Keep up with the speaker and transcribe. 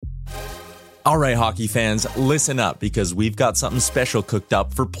All right, hockey fans, listen up because we've got something special cooked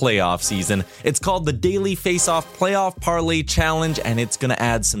up for playoff season. It's called the Daily Face-Off Playoff Parlay Challenge, and it's going to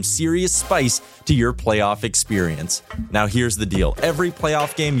add some serious spice to your playoff experience. Now, here's the deal. Every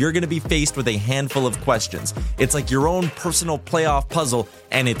playoff game, you're going to be faced with a handful of questions. It's like your own personal playoff puzzle,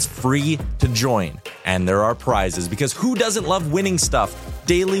 and it's free to join. And there are prizes, because who doesn't love winning stuff?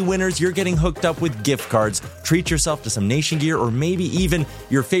 Daily winners, you're getting hooked up with gift cards. Treat yourself to some Nation gear or maybe even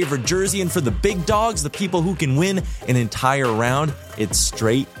your favorite jersey. And for the big dogs, the people who can win an entire round, it's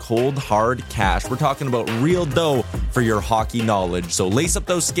straight, cold, hard cash. We're talking about real dough for your hockey knowledge. So lace up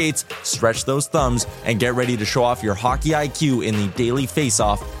those skates, stretch those thumbs, and get ready to show off your hockey IQ in the Daily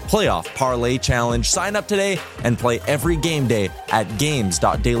Face-Off Playoff Parlay Challenge. Sign up today and play every game day at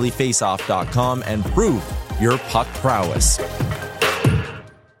games.dailyfaceoff.com and prove your puck prowess.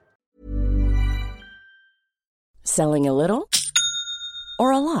 Selling a little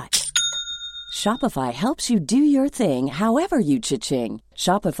or a lot? Shopify helps you do your thing however you cha-ching.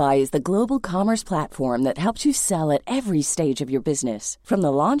 Shopify is the global commerce platform that helps you sell at every stage of your business. From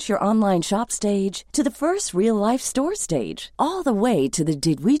the launch your online shop stage to the first real-life store stage, all the way to the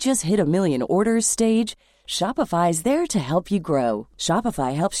did we just hit a million orders stage. Shopify is there to help you grow.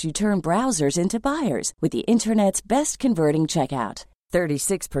 Shopify helps you turn browsers into buyers with the internet's best converting checkout.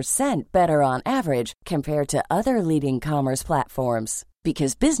 36% better on average compared to other leading commerce platforms.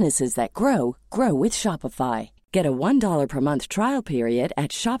 Because businesses that grow, grow with Shopify. Get a $1 per month trial period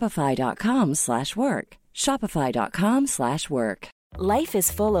at shopify.com/work. Shopify.com/work. Life is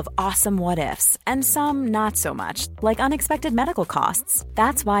full of awesome what-ifs, and some not so much, like unexpected medical costs.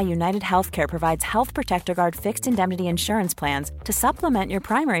 That's why United Healthcare provides Health Protector Guard fixed indemnity insurance plans to supplement your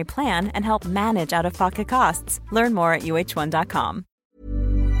primary plan and help manage out-of-pocket costs. Learn more at uh1.com.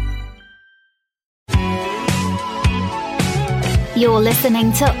 You're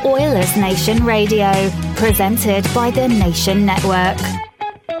listening to Oilers Nation Radio, presented by the Nation Network.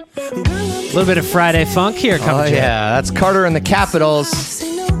 A little bit of Friday funk here coming. Oh, yeah, that's Carter and the Capitals,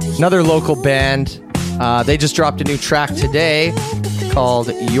 another local band. They just dropped a new track today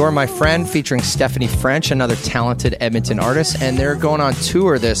called You're My Friend, featuring Stephanie French, another talented Edmonton artist, and they're going on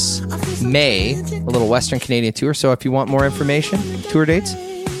tour this May, a little Western Canadian tour. So if you want more information, tour dates,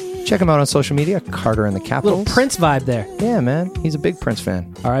 check them out on social media, Carter and the Capitals. Little Prince vibe there. Yeah, man. He's a big Prince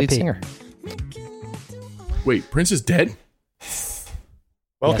fan. R.I.P. Lead singer. Wait, Prince is dead?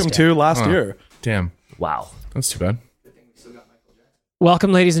 Welcome to last year. Damn. Wow. That's too bad.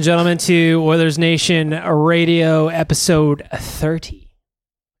 Welcome, ladies and gentlemen, to Oilers Nation Radio episode 30.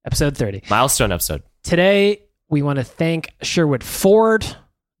 Episode 30. Milestone episode. Today, we want to thank Sherwood Ford,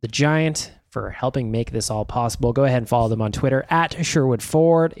 the Giant, for helping make this all possible. Go ahead and follow them on Twitter at Sherwood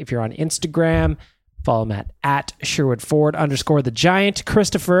Ford. If you're on Instagram, follow them at Sherwood Ford _ the Giant.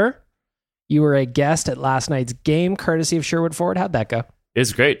 Christopher, you were a guest at last night's game, courtesy of Sherwood Ford. How'd that go? It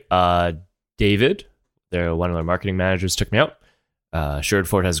was great. David, one of their marketing managers, took me out. Sherwood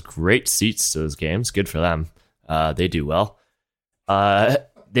Ford has great seats to those games. Good for them. They do well.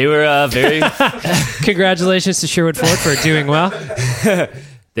 They were very... Congratulations to Sherwood Ford for doing well.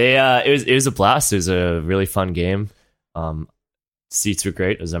 It was a blast. It was a really fun game. Seats were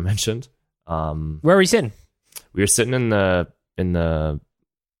great, as I mentioned. Where were you sitting? We were sitting in the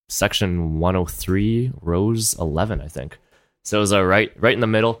section 103, rows 11, I think. So it was right in the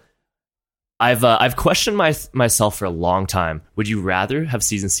middle. I've questioned myself for a long time. Would you rather have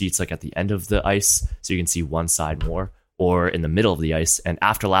season seats like at the end of the ice so you can see one side more, or in the middle of the ice? And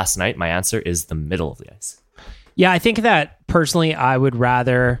after last night, my answer is the middle of the ice. Yeah, I think that personally, I would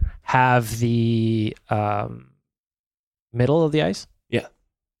rather have the middle of the ice. Yeah.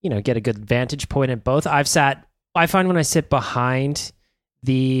 Get a good vantage point at both. I find when I sit behind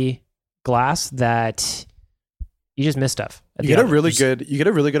the glass that you just miss stuff. You get a really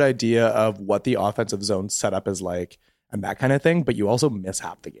good idea of what the offensive zone setup is like and that kind of thing, but you also miss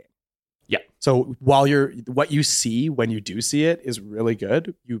half the game. Yeah. So what you see when you do see it is really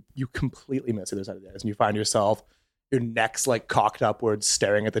good. You completely miss the other side of the ice, and you find yourself, your neck's like cocked upwards,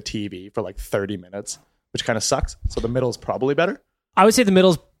 staring at the TV for like 30 minutes, which kind of sucks. So the middle is probably better. I would say the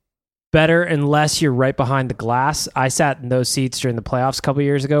middle's better unless you're right behind the glass. I sat in those seats during the playoffs a couple of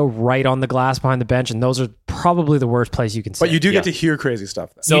years ago, right on the glass behind the bench, and those are probably the worst place you can sit. But you do get to hear crazy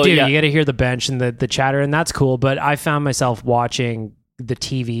stuff. So you do. Yeah. You get to hear the bench and the chatter, and that's cool. But I found myself watching the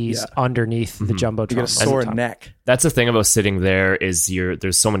TVs underneath the jumbotron. You get a sore neck. That's the thing about sitting there is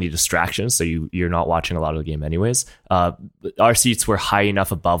there's so many distractions, so you're not watching a lot of the game anyways. Our seats were high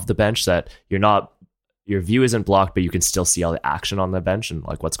enough above the bench that your view isn't blocked, but you can still see all the action on the bench and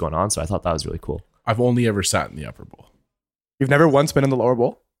like what's going on. So I thought that was really cool. I've only ever sat in the upper bowl. You've never once been in the lower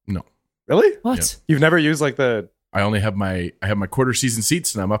bowl? No. Really? What? Yeah. You've never used like the... I have my quarter season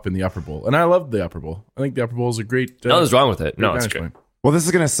seats, and I'm up in the upper bowl, and I love the upper bowl. I think the upper bowl is a great. Nothing's wrong with it. No, it's vantage great. point. Well, this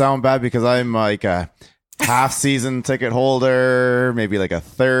is going to sound bad because I'm like a half season ticket holder, maybe like a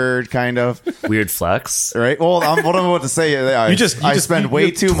third kind of. Weird flex. Right. Well, what I'm about to say, I spend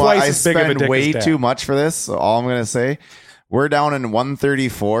way too much. I spend way too much for this. So all I'm going to say, we're down in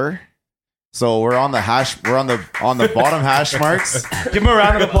 134. So we're on the hash. We're on the bottom hash marks. Give him a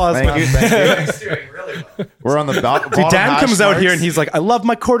round of applause. Thank you. We're on the bottom. Dude, Dan hash comes out marks. here and he's like, I love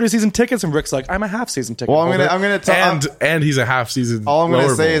my quarter season tickets, and Rick's like, I'm a half season ticket. Well, holder. I'm gonna tell. And he's a half season. All I'm going to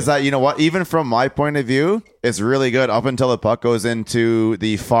lower say bowl. is that, you know what, even from my point of view, it's really good up until the puck goes into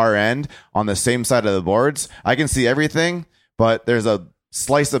the far end on the same side of the boards. I can see everything, but there's a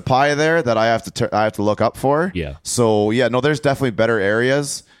slice of pie there that I have to look up for. Yeah. So yeah, no, there's definitely better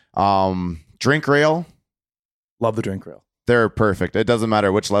areas. Drink rail, Love the drink rail. they're perfect. It doesn't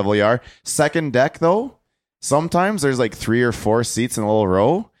matter which level you are. Second deck though, sometimes there's like 3 or 4 seats in a little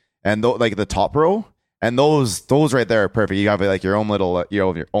row, and like the top row. And those right there are perfect. You have like your own little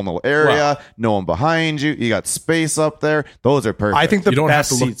area. Wow. No one behind you. You got space up there. Those are perfect. I think the you don't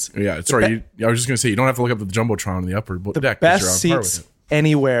best have to look. seats, Yeah, sorry. I was just gonna say you don't have to look up at the jumbotron on the upper the deck. 'cause best you're on par seats with it.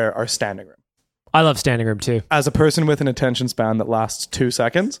 anywhere are standing room. I love standing room too. As a person with an attention span that lasts 2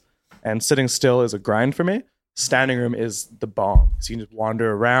 seconds, and sitting still is a grind for me, standing room is the bomb. So you can just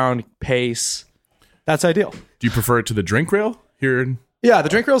wander around, pace. That's ideal. Do you prefer it to the drink rail here? Yeah, the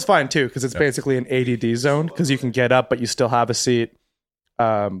drink rail's fine too, because it's basically an ADD zone, because you can get up, but you still have a seat.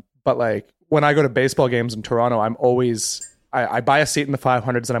 But like when I go to baseball games in Toronto, I'm always, I buy a seat in the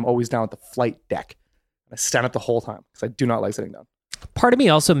 500s and I'm always down at the flight deck. I stand up the whole time because I do not like sitting down. Part of me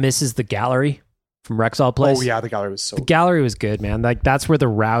also misses the gallery from Rexall Place. Oh yeah, the gallery was so The gallery was good, man. Like that's where the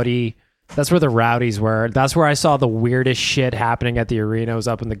rowdies were. That's where I saw the weirdest shit happening at the arena, was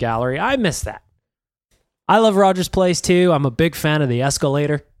up in the gallery. I miss that. I love Rogers Place too. I'm a big fan of the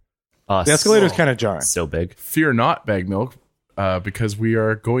escalator. Oh, The escalator's kind of jarring. so big. Fear not, Bag Milk, because we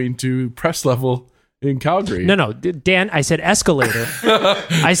are going to press level in Calgary. No, Dan, I said escalator.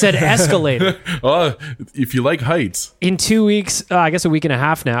 I said escalator. Oh, if you like heights, In 2 weeks, I guess a week and a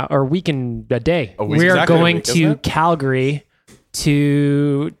half now, or a week and a day, A week, we are exactly a going week, isn't to it? Calgary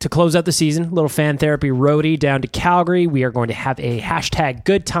to close out the season. Little fan therapy roadie down to Calgary. We are going to have a hashtag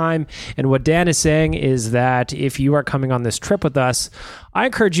good time. And what Dan is saying is that if you are coming on this trip with us, I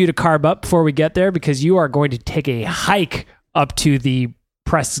encourage you to carb up before we get there, because you are going to take a hike up to the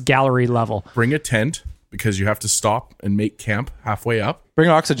press gallery level. bring a tent because you have to stop and make camp halfway up. Bring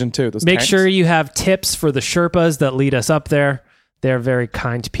oxygen too. Those Make tanks. sure you have tips for the Sherpas that lead us up there. They're very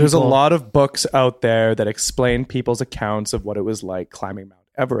kind people. There's a lot of books out there that explain people's accounts of what it was like climbing Mount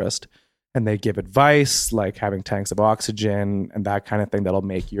Everest. And they give advice like having tanks of oxygen and that kind of thing that'll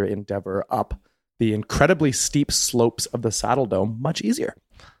make your endeavor up the incredibly steep slopes of the Saddle Dome much easier.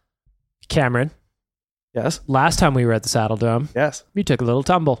 Cameron, Yes. last time we were at the Saddle Dome, Yes, you took a little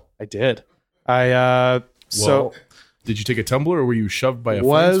tumble. I did. So Did you take a tumbler or were you shoved by a Flames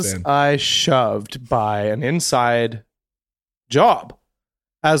was fan? I shoved by an inside job?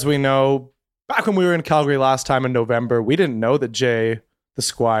 As we know, back when we were in Calgary last time in November, we didn't know that Jay the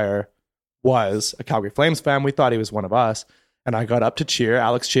Squire was a Calgary Flames fan. We thought he was one of us. And I got up to cheer.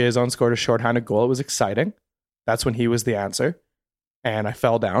 Alex Chiazon scored a shorthanded goal. It was exciting. That's when he was the answer. And I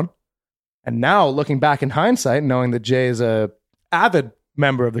fell down. And now, looking back in hindsight, knowing that Jay is a avid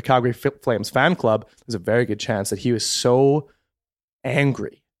member of the Calgary Flames fan club, there's a very good chance that he was so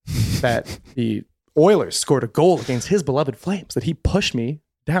angry that the Oilers scored a goal against his beloved Flames that he pushed me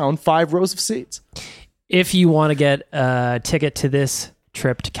down 5 rows of seats. If you want to get a ticket to this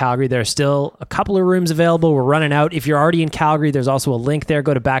trip to Calgary, there are still a couple of rooms available. We're running out. If you're already in Calgary, there's also a link there.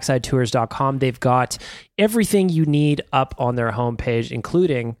 Go to backsideTours.com. They've got everything you need up on their homepage,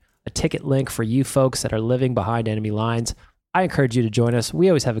 including a ticket link for you folks that are living behind enemy lines. I encourage you to join us. We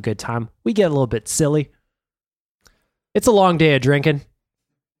always have a good time. We get a little bit silly. It's a long day of drinking.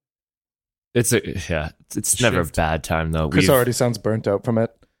 It's never a bad time though. Chris already sounds burnt out from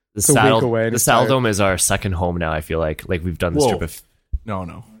it. The It's a week Saddle away and the it's Saddle tired. Dome is our second home now. I feel like we've done this Whoa. trip.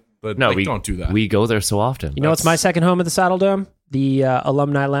 No. But No, we don't do that. We go there so often. You know what's my second home at the Saddle Dome? The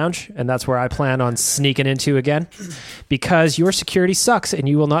Alumni Lounge, and that's where I plan on sneaking into again, because your security sucks and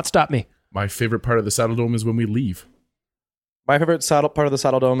you will not stop me. My favorite part of the Saddle Dome is when we leave. My favorite part of the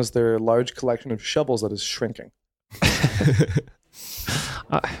Saddle Dome is their large collection of shovels that is shrinking.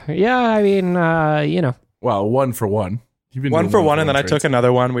 Yeah, I mean, you know. Well, 1 for 1. You've been One doing for one, and then I trades. took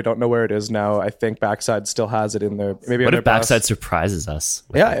another one. We don't know where it is now. I think Backside still has it in there. Maybe What on if their Backside bus. surprises us?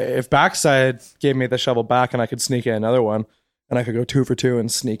 Yeah, if Backside gave me the shovel back and I could sneak in another one, and I could go 2 for 2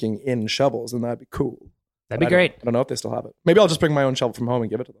 and sneaking in shovels, and that'd be cool. That'd be I great. don't know if they still have it. Maybe I'll just bring my own shovel from home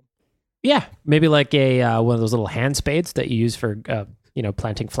and give it to them. Yeah, maybe like a one of those little hand spades that you use for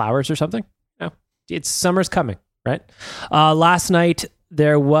planting flowers or something. No, it's summer's coming, right? Last night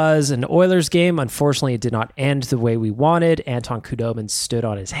there was an Oilers game. Unfortunately, it did not end the way we wanted. Anton Khudobin stood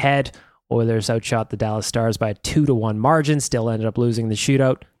on his head. Oilers outshot the Dallas Stars by a 2-1 margin. Still ended up losing the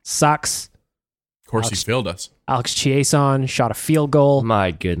shootout. Sucks. Of course, he failed us. Alex Chiasson shot a field goal.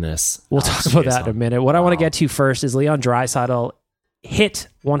 My goodness. We'll talk about that in a minute. What I want to get to first is Leon Draisaitl hit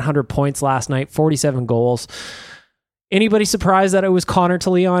 100 points last night, 47 goals. Anybody surprised that it was Connor to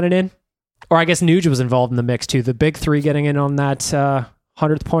Leon and in? Or I guess Nuge was involved in the mix too. The big three getting in on that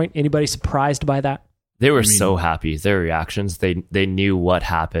 100th point. Anybody surprised by that? They were so happy. Their reactions, they knew what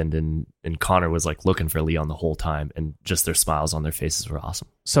happened, and Connor was like looking for Leon the whole time, and just their smiles on their faces were awesome.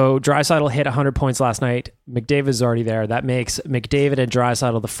 So Draisaitl hit 100 points last night. McDavid is already there. That makes McDavid and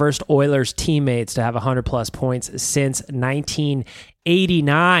Draisaitl the first Oilers teammates to have 100 plus points since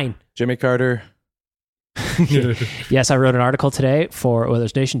 1989. Jimmy Carter. Yes, I wrote an article today for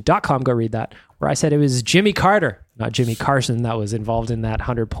OilersNation.com. Go read that, where I said it was Jimmy Carter, not Jimmy Carson, that was involved in that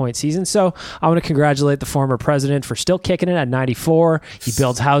 100-point season. So I want to congratulate the former president for still kicking it at 94. He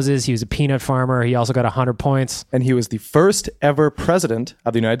builds houses. He was a peanut farmer. He also got 100 points. And he was the first ever president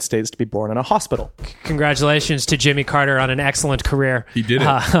of the United States to be born in a hospital. Congratulations to Jimmy Carter on an excellent career. He did it.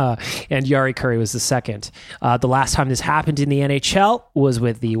 And Yari Curry was the second. The last time this happened in the NHL was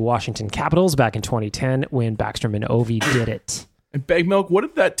with the Washington Capitals back in 2010 when Backstrom and Ovi did it. And Bag Milk, what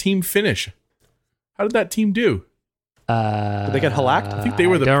did that team finish? How did that team do? Did they get shellacked? I think they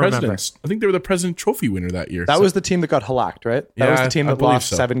were the presidents. Remember. I think they were the President Trophy winner that year. That was the team that got shellacked, right? That was the team that lost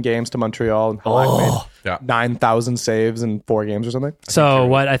 7 games to Montreal, and Halak made 9,000 saves in 4 games or something. So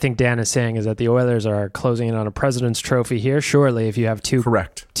what I think Dan is saying is that the Oilers are closing in on a President's Trophy here. Surely, if you have 2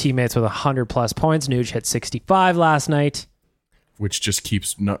 teammates with 100 plus points, Nuge hit 65 last night, which just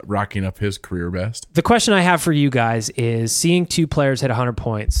keeps rocking up his career best. The question I have for you guys is, seeing 2 players hit 100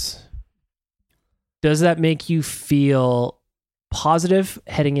 points, does that make you feel positive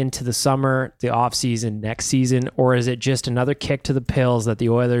heading into the summer, the offseason, next season, or is it just another kick to the pills that the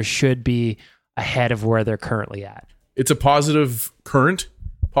Oilers should be ahead of where they're currently at? It's a positive,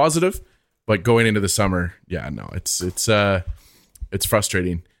 but going into the summer, it's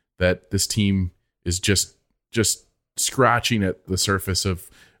frustrating that this team is just scratching at the surface of.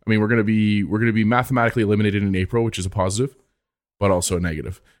 I mean, we're gonna be mathematically eliminated in April, which is a positive, but also a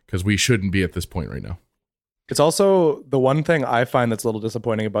negative, because we shouldn't be at this point right now. It's also the one thing I find that's a little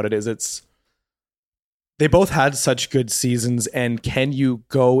disappointing about it is they both had such good seasons, and can you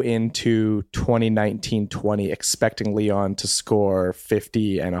go into 2019-20 expecting Leon to score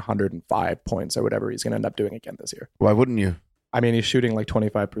 50 and 105 points or whatever he's going to end up doing again this year? Why wouldn't you? I mean, he's shooting like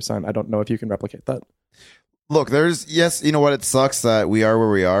 25%. I don't know if you can replicate that. Look, you know what? It sucks that we are where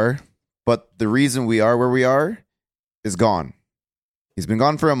we are, but the reason we are where we are is gone. He's been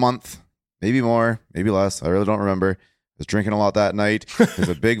gone for a month, maybe more, maybe less. I really don't remember. I was drinking a lot that night. It was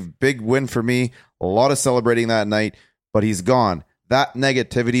a big win for me. A lot of celebrating that night, but he's gone. That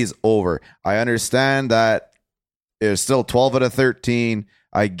negativity is over. I understand that it's still 12 out of 13.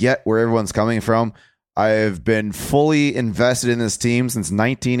 I get where everyone's coming from. I've been fully invested in this team since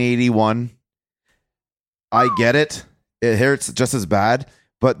 1981. I get it. It hurts just as bad,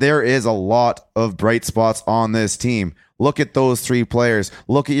 but there is a lot of bright spots on this team. Look at those 3 players.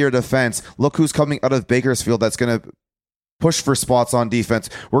 Look at your defense. Look who's coming out of Bakersfield that's going to push for spots on defense.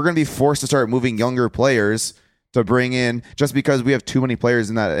 We're going to be forced to start moving younger players to bring in just because we have too many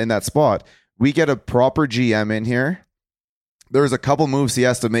players in that spot. We get a proper GM in here. There's a couple moves he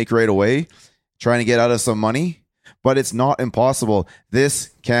has to make right away, trying to get out of some money, but it's not impossible.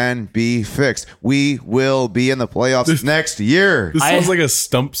 This can be fixed. We will be in the playoffs next year. This sounds like a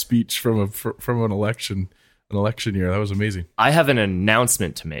stump speech from an election year. That was amazing. I have an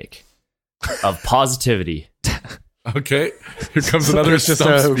announcement to make of positivity. Okay, here comes another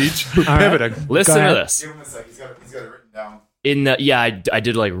stump speech. Pivoting. Listen to this. Give him a sec. He's got it written down. I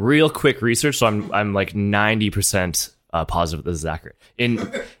did like real quick research, so I'm like 90% positive this is accurate. In the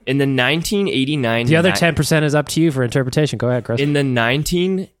 1989, the other 10% is up to you for interpretation. Go ahead, Chris. In the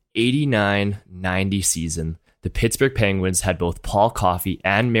 1989-90 season, the Pittsburgh Penguins had both Paul Coffey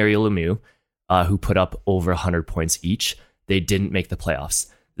and Mario Lemieux, who put up over 100 points each. They didn't make the playoffs.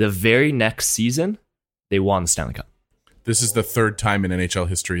 The very next season, they won the Stanley Cup. This is the 3rd time in NHL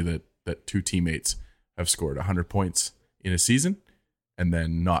history that 2 teammates have scored 100 points in a season and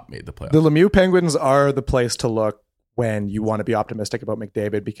then not made the playoffs. The Lemieux Penguins are the place to look when you want to be optimistic about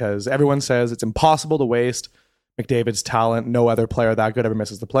McDavid, because everyone says it's impossible to waste McDavid's talent. No other player that good ever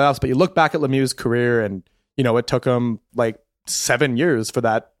misses the playoffs. But you look back at Lemieux's career, and it took him like 7 years for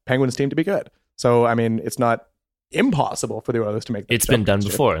that Penguins team to be good. So I mean, it's not impossible for the Oilers to make that. It's been done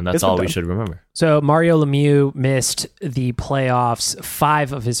before, and that's all we should remember. So Mario Lemieux missed the playoffs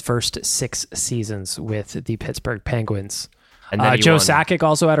 5 of his first 6 seasons with the Pittsburgh Penguins. And then Joe Sakic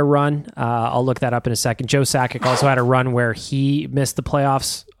also had a run. I'll look that up in a second. Joe Sakic also had a run where he missed the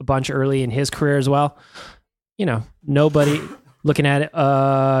playoffs a bunch early in his career as well. Nobody looking at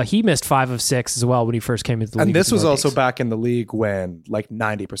it. He missed 5 of 6 as well when he first came into the league. And this was also back in the league when like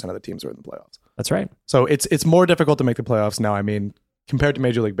 90% of the teams were in the playoffs. That's right. So it's more difficult to make the playoffs now. I mean, compared to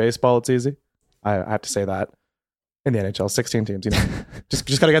Major League Baseball, it's easy. I have to say that. In the NHL, 16 teams, just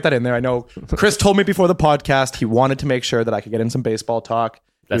got to get that in there. I know Chris told me before the podcast he wanted to make sure that I could get in some baseball talk.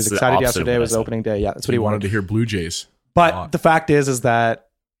 He was excited yesterday. It was opening day. Yeah, that's what he wanted to hear. Blue Jays. But the fact is that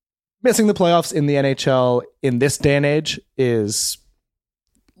missing the playoffs in the NHL in this day and age is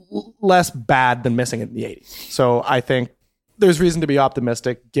less bad than missing it in the 80s. So I think there's reason to be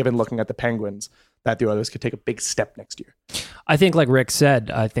optimistic, given looking at the Penguins, that the Oilers could take a big step next year. I think, like Rick said,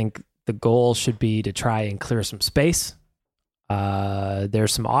 I think the goal should be to try and clear some space.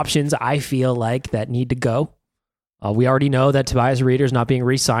 There's some options I feel like that need to go. We already know that Tobias Reeder is not being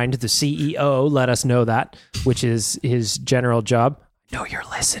re-signed. The CEO let us know that, which is his general job. I know you're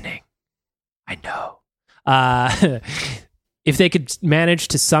listening. I know. If they could manage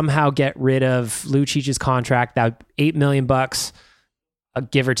to somehow get rid of Lucic's contract, that $8 million,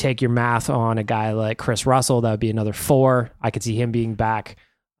 give or take your math on a guy like Chris Russell, that would be another 4. I could see him being back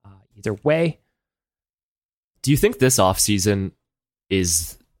either way. Do you think this offseason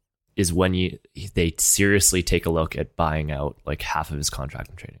is when they seriously take a look at buying out like half of his contract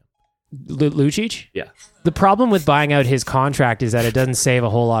and trading him? Lucic? Yeah. The problem with buying out his contract is that it doesn't save a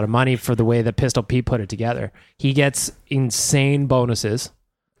whole lot of money for the way that Pistol Pete put it together. He gets insane bonuses.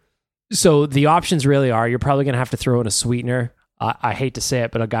 So the options really are, you're probably going to have to throw in a sweetener. I hate to say it,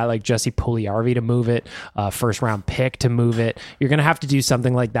 but a guy like Jesse Puljujarvi to move it, first round pick to move it. You're going to have to do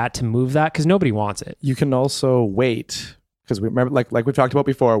something like that to move that because nobody wants it. You can also wait because we remember, like we've talked about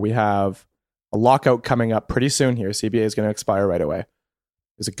before, we have a lockout coming up pretty soon here. CBA is going to expire right away.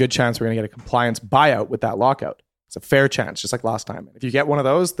 There's a good chance we're going to get a compliance buyout with that lockout. It's a fair chance, just like last time. If you get one of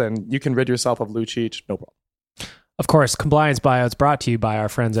those, then you can rid yourself of Lucic, no problem. Of course, compliance buyouts brought to you by our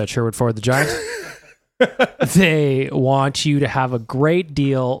friends at Sherwood Ford the Giant. They want you to have a great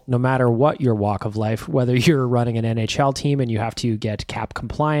deal no matter what your walk of life, whether you're running an NHL team and you have to get cap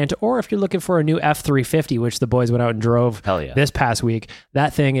compliant, or if you're looking for a new F-350, which the boys went out and drove this past week.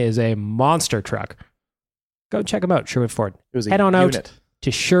 That thing is a monster truck. Go check them out, Sherwood Ford. Head on out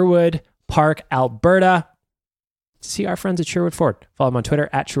to Sherwood Park, Alberta, to see our friends at Sherwood Ford. Follow them on Twitter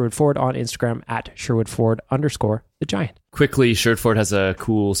at Sherwood Ford, on Instagram at Sherwood Ford_the Giant. Quickly, Sherwood Ford has a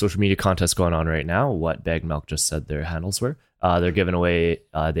cool social media contest going on right now. What Bag Milk just said their handles were. They're giving away,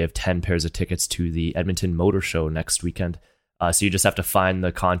 they have 10 pairs of tickets to the Edmonton Motor Show next weekend. So you just have to find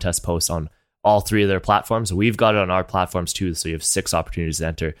the contest posts on all 3 of their platforms. We've got it on our platforms too, so you have 6 opportunities to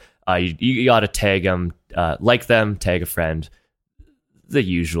enter. You got to tag them, like them, tag a friend, the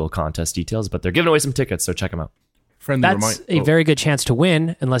usual contest details, but they're giving away some tickets, so check them out. That's a very good chance to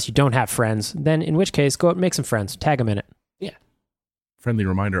win, unless you don't have friends. Then, in which case, go out and make some friends. Tag them in it. Yeah. Friendly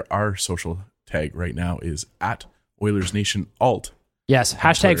reminder, our social tag right now is at Oilers Nation Alt. Yes,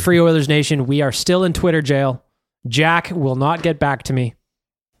 hashtag Free Oilers Nation. We are still in Twitter jail. Jack will not get back to me.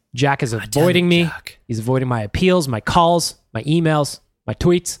 Jack is avoiding me. Jack. He's avoiding my appeals, my calls, my emails, my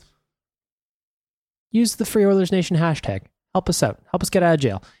tweets. Use the Free Oilers Nation hashtag. Help us out. Help us get out of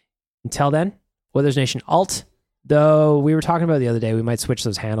jail. Until then, Oilers Nation Alt. Though we were talking about the other day, we might switch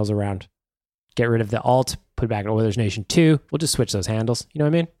those handles around. Get rid of the alt, put it back in Oilers Nation 2. We'll just switch those handles. You know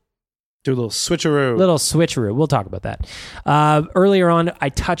what I mean? Do a little switcheroo. We'll talk about that. Earlier on, I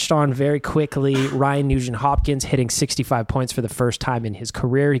touched on very quickly Ryan Nugent-Hopkins hitting 65 points for the first time in his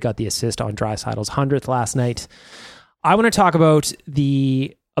career. He got the assist on Draisaitl's 100th last night. I want to talk about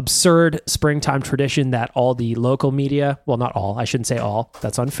the absurd springtime tradition that all the local media, well, not all, I shouldn't say all,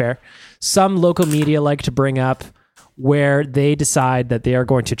 that's unfair. Some local media like to bring up where they decide that they are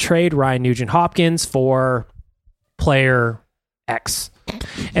going to trade Ryan Nugent-Hopkins for player X.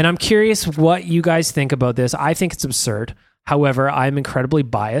 And I'm curious what you guys think about this. I think it's absurd. However, I'm incredibly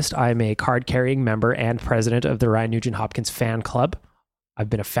biased. I'm a card-carrying member and president of the Ryan Nugent-Hopkins fan club. I've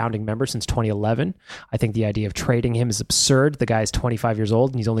been a founding member since 2011. I think the idea of trading him is absurd. The guy is 25 years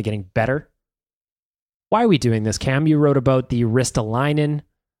old and he's only getting better. Why are we doing this, Cam? You wrote about the Ristolainen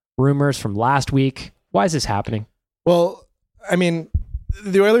rumors from last week. Why is this happening? Well, I mean,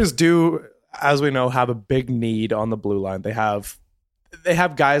 the Oilers do as we know, have a big need on the blue line. They have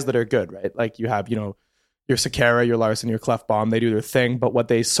guys that are good, right? Like you have, your Sekera, your Larson, your Clefbaum. They do their thing, but what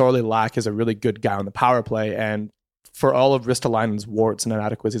they sorely lack is a really good guy on the power play. And for all of Ristolainen's warts and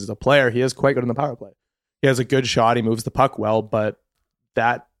inadequacies as a player, he is quite good on the power play. He has a good shot. He moves the puck well, but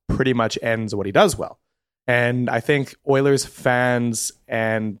that pretty much ends what he does well. And I think Oilers fans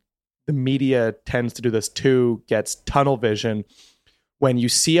and the media tends to do this too, gets tunnel vision. When you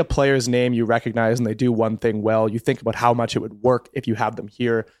see a player's name you recognize and they do one thing well, you think about how much it would work if you have them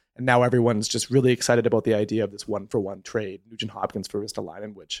here. And now everyone's just really excited about the idea of this 1-for-1 trade, Nugent Hopkins for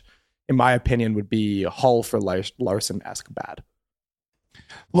Ristolainen, which in my opinion would be Hull for Larson-esque bad.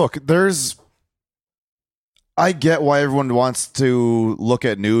 Look, I get why everyone wants to look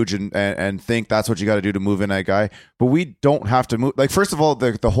at Nuge and think that's what you got to do to move in that guy, but we don't have to move. Like, first of all,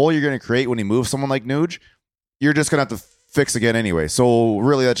 the hole you're going to create when you move someone like Nuge, you're just going to have to fix again anyway. So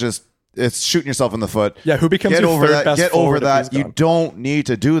really, it's shooting yourself in the foot. Yeah, who becomes your third best Get forward over that. You don't need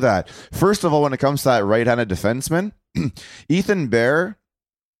to do that. First of all, when it comes to that right-handed defenseman, Ethan Bear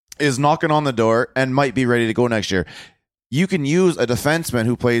is knocking on the door and might be ready to go next year. You can use a defenseman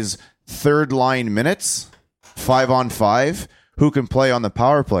who plays third line minutes, 5-on-5, who can play on the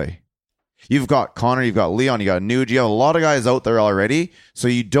power play. You've got Connor, you've got Leon, you got Nuge. You have a lot of guys out there already, so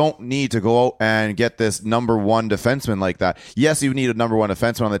you don't need to go out and get this number one defenseman like that. Yes, you need a number one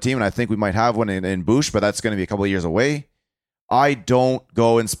defenseman on the team, and I think we might have one in Bush, but that's going to be a couple of years away. I don't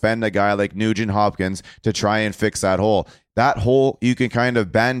go and spend a guy like Nugent Hopkins to try and fix that hole. That hole, you can kind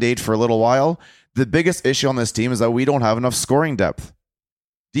of band-aid for a little while. The biggest issue on this team is that we don't have enough scoring depth.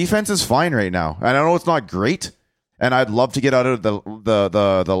 Defense is fine right now. And I know it's not great, and I'd love to get out of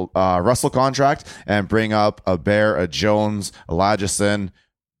the Russell contract and bring up a Bear, a Jones, a Lagesson.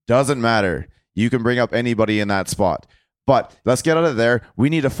 Doesn't matter. You can bring up anybody in that spot. But let's get out of there. We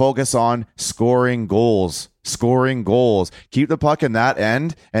need to focus on scoring goals. Scoring goals. Keep the puck in that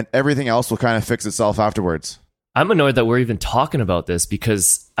end, and everything else will kind of fix itself afterwards. I'm annoyed that we're even talking about this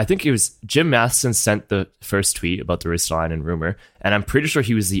because I think it was Jim Matheson sent the first tweet about the Ristolainen rumor, and I'm pretty sure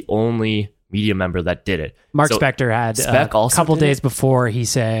he was the only media member that did it. Mark Spector had a couple days before he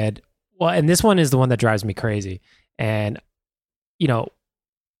said, well, and this one is the one that drives me crazy. And,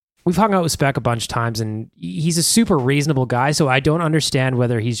 we've hung out with Spec a bunch of times, and he's a super reasonable guy, so I don't understand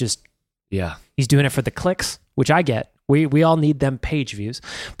whether he's just he's doing it for the clicks, which I get. We all need them page views.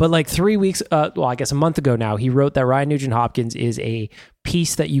 But like 3 weeks, I guess a month ago now, he wrote that Ryan Nugent-Hopkins is a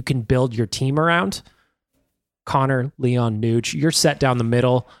piece that you can build your team around. Connor, Leon, Nuge, you're set down the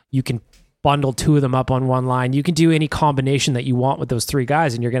middle. You can bundle two of them up on one line. You can do any combination that you want with those three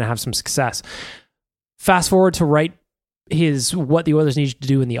guys, and you're going to have some success. Fast forward to what the Oilers need to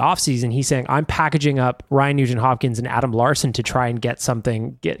do in the offseason. He's saying, I'm packaging up Ryan Nugent-Hopkins and Adam Larson to try and get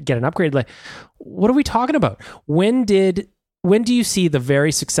something, get an upgrade. Like, what are we talking about? When do you see the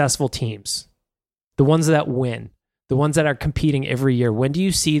very successful teams, the ones that win, the ones that are competing every year, when do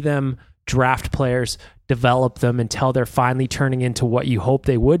you see them draft players, develop them until they're finally turning into what you hope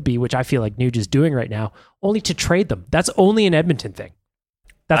they would be, which I feel like Nuge is doing right now, only to trade them? That's only an Edmonton thing.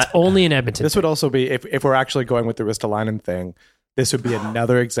 That's only in Edmonton. This would also be, if we're actually going with the Ristolainen thing, this would be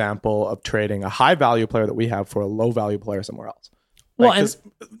another example of trading a high-value player that we have for a low-value player somewhere else. Well, and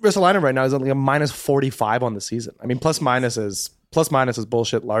Ristolainen right now is only a minus 45 on the season. I mean, plus minus is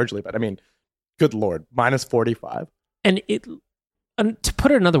bullshit largely, but I mean, good Lord, minus 45. And to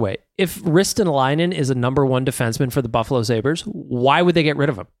put it another way, if Ristolainen is a number one defenseman for the Buffalo Sabres, why would they get rid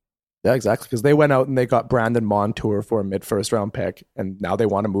of him? Yeah, exactly. Because they went out and they got Brandon Montour for a mid-first round pick, and now they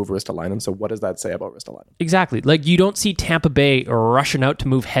want to move Ristolainen. So what does that say about Ristolainen? Exactly. Like, you don't see Tampa Bay rushing out to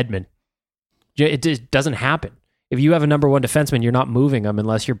move Hedman. It just doesn't happen. If you have a number one defenseman, you're not moving them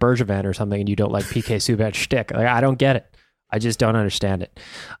unless you're Bergevin or something and you don't like PK Subban's shtick. Like, I don't get it. I just don't understand it.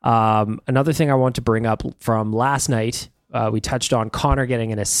 Another thing I want to bring up from last night, we touched on Connor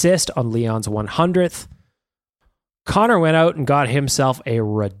getting an assist on Leon's 100th. Connor went out and got himself a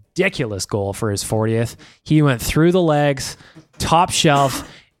ridiculous goal for his 40th. He went through the legs, top shelf,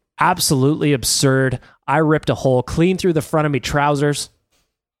 absolutely absurd. I ripped a hole clean through the front of me trousers.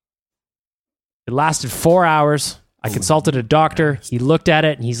 It lasted 4 hours. I consulted a doctor. He looked at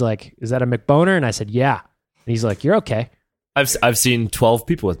it and he's like, "Is that a McBoner?" And I said, "Yeah." And he's like, "You're okay." I've seen 12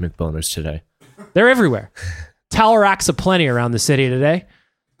 people with McBoners today. They're everywhere. Talarac's aplenty around the city today.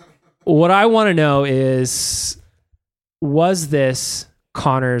 What I want to know is, was this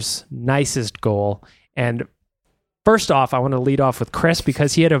Connor's nicest goal? And first off, I want to lead off with Chris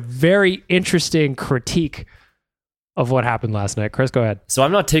because he had a very interesting critique of what happened last night. Chris, go ahead. So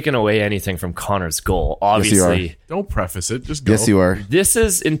I'm not taking away anything from Connor's goal. Yes, you are. Obviously, Don't preface it. Just go. Yes, you are. this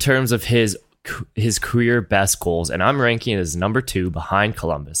is in terms of his career best goals, and I'm ranking it as number 2 behind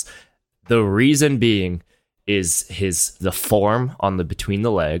Columbus. The reason being is the form on the between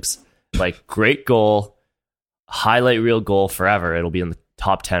the legs. Like, great goal, highlight reel goal forever. It'll be in the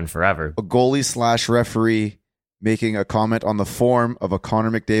top 10 forever. A goalie / referee making a comment on the form of a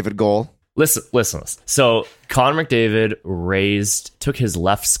Connor McDavid goal. Listen. So Connor McDavid took his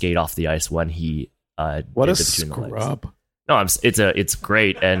left skate off the ice when he What a did the between the legs. scrub. No, it's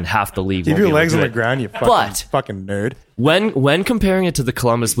great, and half the league Keep won't be your able legs to on do the it. ground, you fucking nerd. When comparing it to the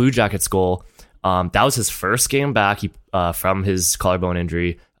Columbus Blue Jackets goal, that was his first game back from his collarbone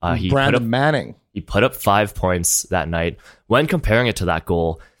injury. Brandon Manning. He put up 5 points that night. When comparing it to that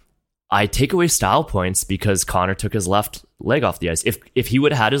goal, I take away style points because Connor took his left leg off the ice. If he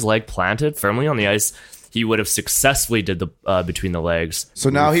would have had his leg planted firmly on the ice, he would have successfully did the between the legs. So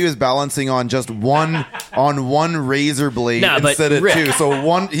now he was balancing on just one razor blade instead of Rick, 2.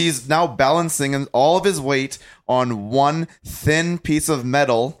 So he's now balancing all of his weight on one thin piece of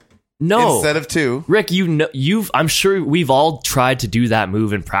metal. No, instead of 2. Rick, I'm sure we've all tried to do that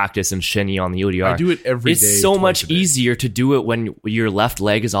move in practice and shinny on the ODR. I do it every day. It's so twice much a day. easier to do it when your left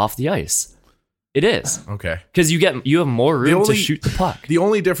leg is off the ice. It is. Okay. Because you have more room to shoot the puck. The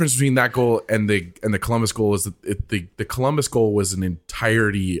only difference between that goal and the Columbus goal is that the Columbus goal was an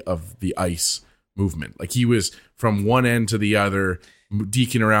entirety of the ice movement. Like, he was from one end to the other,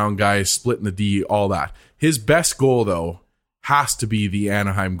 deking around guys, splitting the D, all that. His best goal, though, has to be the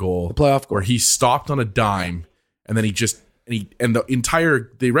Anaheim goal, The playoff goal. where he stopped on a dime, and then the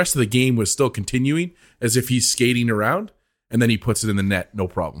rest of the game was still continuing as if he's skating around, and then he puts it in the net, no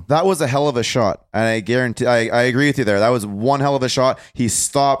problem. That was a hell of a shot. And I guarantee, I agree with you there. That was one hell of a shot. He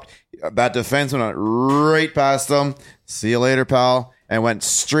stopped. That defenseman went right past him. See you later, pal. And went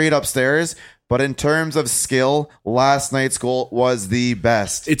straight upstairs. But in terms of skill, last night's goal was the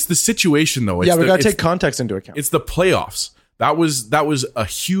best. It's the situation, though. We got to take context into account. It's the playoffs. That was a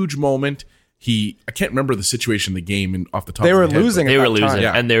huge moment. I can't remember the situation of the game off the top. They of were my head, losing. They at were that losing, time.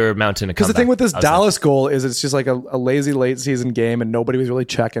 Yeah. and they were mounting a Because the comeback. thing with this I was Dallas goal is it's just like a lazy late season game, and nobody was really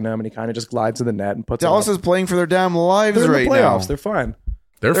checking him, and he kind of just glides to the net and puts. Dallas it is playing for their damn lives They're in right the playoffs. now. They're fine.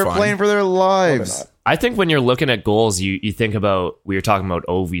 They're They're fine. playing for their lives. I think when you're looking at goals, you think about, we were talking about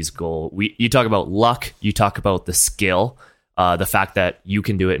Ovi's goal. You talk about luck. You talk about the skill, the fact that you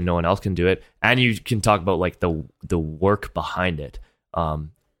can do it and no one else can do it, and you can talk about like the work behind it.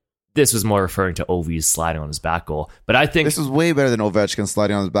 This was more referring to Ovi's sliding on his back goal, but I think This is way better than Ovechkin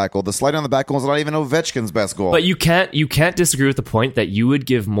sliding on his back goal. The sliding on the back goal is not even Ovechkin's best goal. But you can't disagree with the point that you would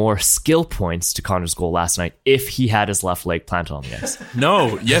give more skill points to Connor's goal last night if he had his left leg planted on the ice.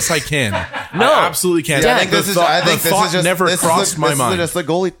 No, yes, I can. No. I absolutely can. Yeah, I think this is just never crossed my mind. This is a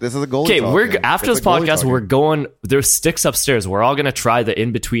goalie. This is a goalie. Okay, talking. after It's this a goalie podcast, talking. we're going. There's sticks upstairs. We're all gonna try the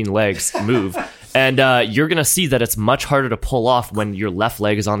in between legs move, and you're gonna see that it's much harder to pull off when your left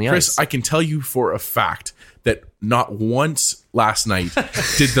leg is on the Chris, ice. I can tell you for a fact that not once last night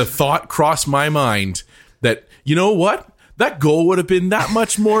did the thought cross my mind that, you know what? That goal would have been that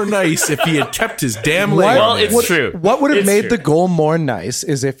much more nice if he had kept his damn leg Well, on there. it's true. What would have It's made true. the goal more nice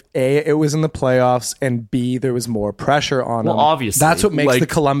is if A, it was in the playoffs, and B, there was more pressure on Well, him. obviously. That's what makes Like- the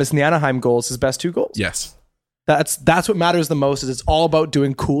Columbus and the Anaheim goals his best 2 goals. Yes. That's what matters the most. Is it's all about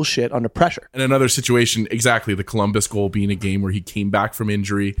doing cool shit under pressure. And another situation, exactly, the Columbus goal being a game where he came back from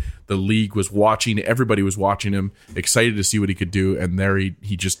injury. The league was watching, everybody was watching him, excited to see what he could do, and there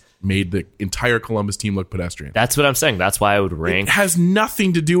he just made the entire Columbus team look pedestrian. That's what I'm saying. That's why I would It rank. has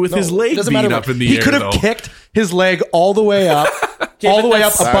nothing to do with his leg Doesn't being matter up what. in the He air, could have though. kicked his leg all the way up, all the way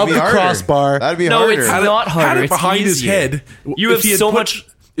up That'd above be the harder. crossbar. That'd be No, harder. it's Had it- not harder. Had it It's behind his easier. head. You If have he had so put- much.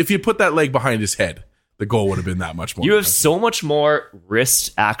 If he had put that leg behind his head, the goal would have been that much more. You have impressive. so much more wrist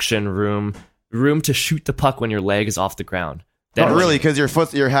action room to shoot the puck when your leg is off the ground. Not Then- really, because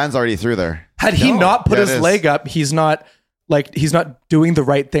your hand's already through there. Had he not put Yeah, his it is. leg up, he's not doing the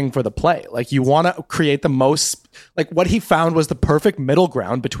right thing for the play. Like, you want to create the most, like, what he found was the perfect middle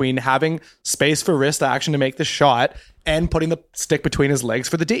ground between having space for wrist action to make the shot and putting the stick between his legs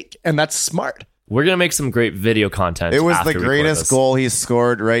for the deke. And that's smart. We're gonna make some great video content. It was after the we record greatest this. goal he's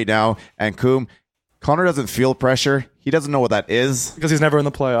scored right now. And Coom, Connor doesn't feel pressure. He doesn't know what that is. Because he's never in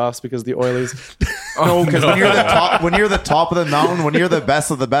the playoffs because the Oilers. No, because when you're the top of the mountain, when you're the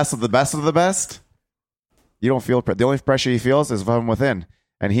best of the best of the best of the best, you don't feel the only pressure he feels is from within.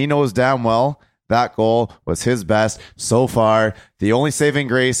 And he knows damn well that goal was his best so far. The only saving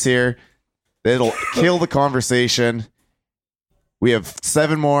grace here, it'll kill the conversation. We have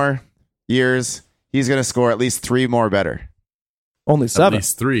 7 more years. he's going to score at least 3 more better. Only 7. At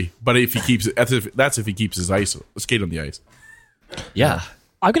least 3. But if he keeps, that's if he keeps his skate on the ice. Yeah.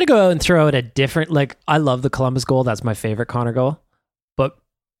 I'm going to go and throw out a different, like, I love the Columbus goal. That's my favorite Connor goal. But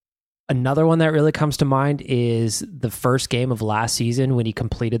another one that really comes to mind is the first game of last season when he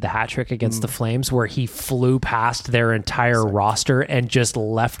completed the hat trick against the Flames, where he flew past their entire roster and just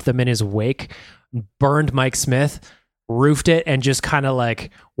left them in his wake, burned Mike Smith, roofed it, and just kind of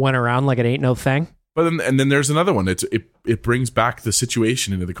like went around like it ain't no thing. But then there's another one. It brings back the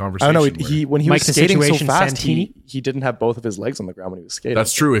situation into the I conversation. don't know. When he Mike, was the skating so situation, fast, Santini? he didn't have both of his legs on the ground when he was skating.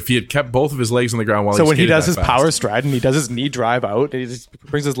 That's true. If he had kept both of his legs on the ground while So he when he skated does that his fast. power stride and he does his knee drive out, and he just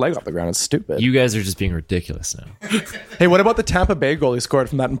brings his leg off the ground. It's stupid. You guys are just being ridiculous now. Hey, what about the Tampa Bay goal he scored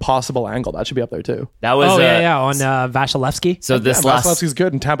from that impossible angle? That should be up there too. That was on Vasilevsky. So this last Vasilevsky's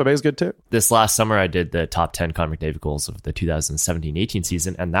good and Tampa Bay's good too. this last summer, I did the top 10 Connor McDavid goals of the 2017-18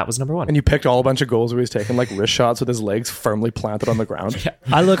 season, and that was number 1. And you picked all a bunch of goals where he's taking like wrist shots with his legs firmly planted on the ground.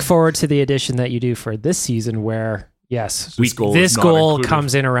 I look forward to the addition that you do for this season where, yes, This goal this is not goal included.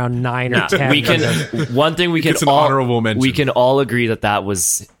 comes in around 9 or 10. We can one thing we can It's an all honorable mention. we can all agree that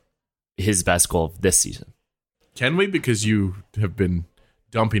was his best goal of this season. Can we? Because you have been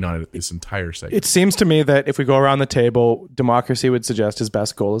dumping on it this entire segment. It seems to me that if we go around the table, Democracy would suggest his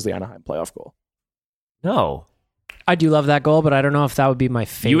best goal is the Anaheim playoff goal. No, I do love that goal, but I don't know if that would be my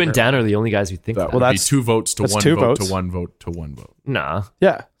favorite. you and Dan are the only guys who think that. That would be that's- 2 votes to that's 1 2 vote votes. to 1 vote to 1 vote. Nah,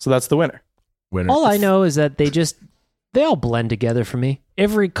 Yeah, so that's the winner. Winner. All I know is that they all blend together for me.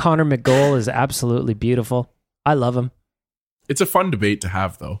 Every Connor McGoal is absolutely beautiful. I love him. It's a fun debate to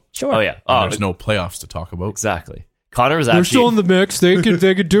have, though. Sure. oh yeah, And there's no playoffs to talk about. exactly. Connor was They're still in actually the mix.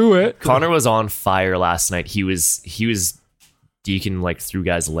 They could do it. Connor was on fire last night. He was deaking like through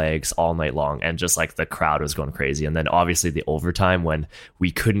guys' legs all night long, and just like the crowd was going crazy. And then obviously the overtime when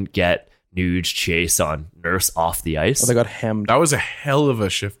we couldn't get Nuge, Chase on Nurse off the ice, Oh, they got hemmed. That was a hell of a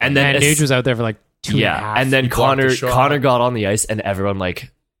shift. and then And Nuge was out there for like 2.5. yeah, and then He blocked the Connor shot. got on the ice, and everyone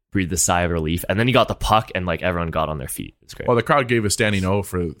like breathed a sigh of relief. And then he got the puck, and like everyone got on their feet. It's great. Well, the crowd gave a standing O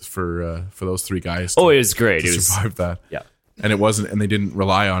for those 3 guys. Oh, it was great. to It was survive that. yeah. And it wasn't, and they didn't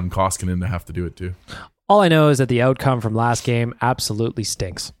rely on Koskinen to have to do it too. All I know is that the outcome from last game absolutely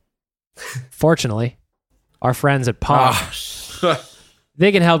stinks. Fortunately, our friends at Pog,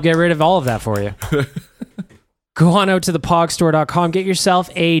 they can help get rid of all of that for you. Go on out to thepogstore.com. Get yourself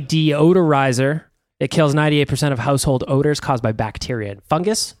a deodorizer. It kills 98% of household odors caused by bacteria and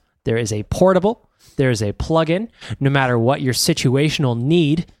fungus. There is a portable. There is a plug-in. No matter what your situational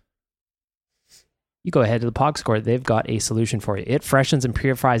need, you go ahead to the Pog Store. They've got a solution for you. It freshens and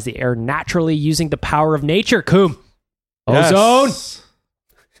purifies the air naturally using the power of nature. Coom. Ozone. Yes.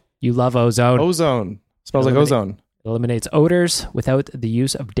 You love ozone. Ozone. Smells like Eliminate- ozone. It eliminates odors without the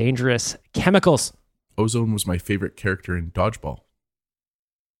use of dangerous chemicals. Ozone was my favorite character in Dodgeball.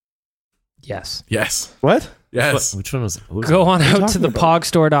 Yes. Yes. What? Yes. Which one was it? Go on are you out to talking about?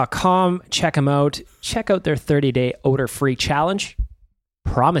 thepogstore.com. Check them out. Check out their 30-day odor-free challenge.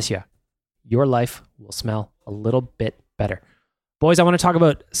 Promise you, your life will smell a little bit better. Boys, I want to talk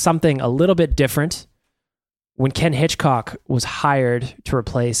about something a little bit different. When Ken Hitchcock was hired to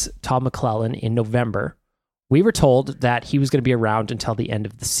replace Todd McClellan in November, we were told that he was going to be around until the end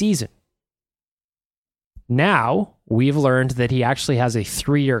of the season. Now, we've learned that he actually has a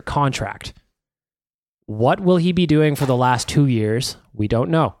 3-year contract. What will he be doing for the last 2 years? We don't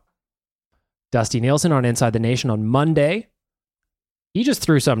know. Dusty Nielsen on Inside the Nation on Monday, he just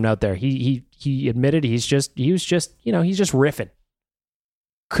threw something out there. He admitted he was just riffing.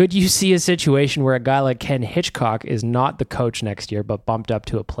 Could you see a situation where a guy like Ken Hitchcock is not the coach next year, but bumped up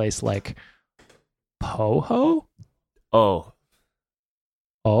to a place like Poho? Oh.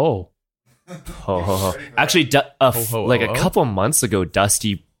 Actually, like a couple months ago,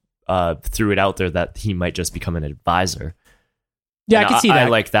 Dusty threw it out there that he might just become an advisor. Yeah, And I can see that. I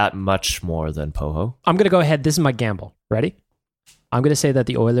like that much more than Poho. I'm going to go ahead. This is my gamble. Ready? I'm going to say that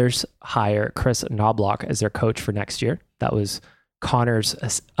the Oilers hire Chris Knobloch as their coach for next year. That was Connor's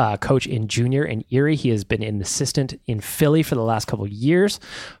coach in junior in Erie. He has been an assistant in Philly for the last couple of years.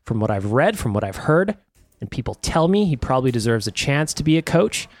 From what I've read, from what I've heard, and people tell me, he probably deserves a chance to be a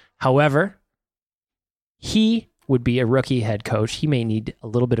coach. However, he would be a rookie head coach. He may need a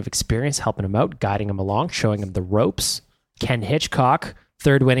little bit of experience helping him out, guiding him along, showing him the ropes. Ken Hitchcock,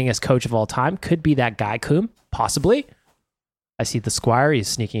 third winningest coach of all time, could be that guy, Coom, possibly. I see the Squire. He's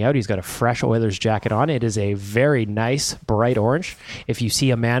sneaking out. He's got a fresh Oilers jacket on. It is a very nice, bright orange. If you see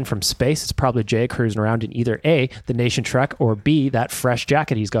a man from space, it's probably Jay cruising around in either A, the Nation truck, or B, that fresh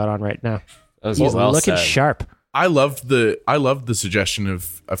jacket he's got on right now. That was He's well looking said. sharp. I loved the suggestion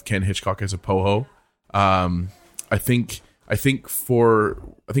of Ken Hitchcock as a Poho. I think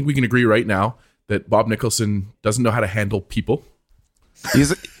we can agree right now that Bob Nicholson doesn't know how to handle people.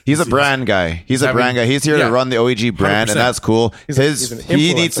 He's a brand guy. He's a brand guy. He's here to run the OEG brand, 100%. And that's cool.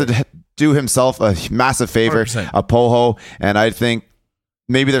 He needs to do himself a massive favor, 100%. A Poho, and I think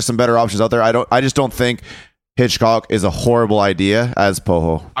maybe there's some better options out there. I just don't think Hitchcock is a horrible idea as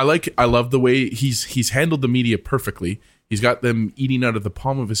Poho. I love the way he's handled the media perfectly. He's got them eating out of the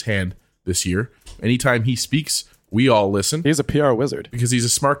palm of his hand this year. Anytime he speaks, we all listen. He's a PR wizard. Because he's a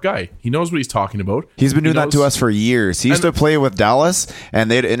smart guy. He knows what he's talking about. He's been doing that to us for years. He used to play with Dallas, and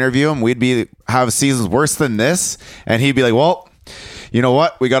they'd interview him. We'd have seasons worse than this, and he'd be like, well, you know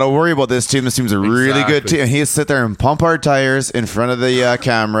what? We got to worry about this team. This team's a really good team. And he'd sit there and pump our tires in front of the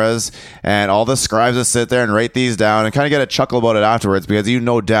cameras, and all the scribes would sit there and write these down and kind of get a chuckle about it afterwards, because you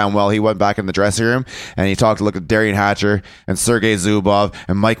know damn well he went back in the dressing room and he looked at Darian Hatcher and Sergei Zubov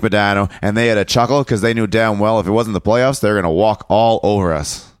and Mike Modano, and they had a chuckle because they knew damn well if it wasn't the playoffs, they were going to walk all over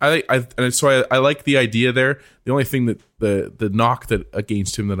us. I like the idea there. The only thing that the knock that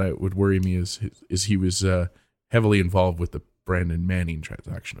against him that would worry me is he was heavily involved with the Brandon Manning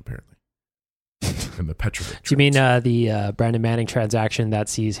transaction, apparently, and the Petrovic. Do you mean the Brandon Manning transaction that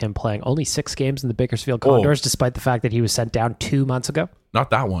sees him playing only 6 games in the Bakersfield Condors, despite the fact that he was sent down 2 months ago?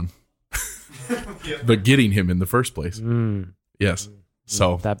 Not that one, but getting him in the first place. Yes.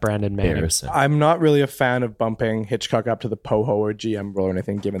 So that Brandon Manning. I'm not really a fan of bumping Hitchcock up to the Poho or GM role or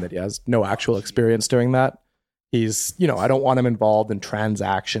anything, given that he has no actual experience doing that. He's, I don't want him involved in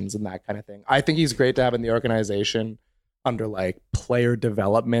transactions and that kind of thing. I think he's great to have in the organization under like player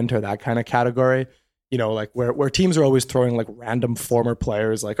development or that kind of category, like where teams are always throwing like random former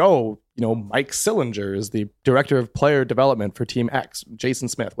players, like, Mike Sillinger is the director of player development for team X, Jason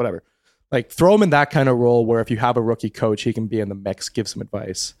Smith, whatever. Like throw him in that kind of role where if you have a rookie coach, he can be in the mix, give some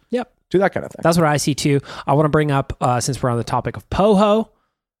advice. Yep. Do that kind of thing. That's what I see too. I want to bring up, since we're on the topic of Poho,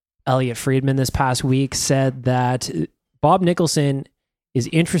 Elliot Friedman this past week said that Bob Nicholson is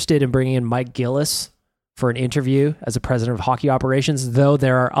interested in bringing in Mike Gillis for an interview as a president of hockey operations, though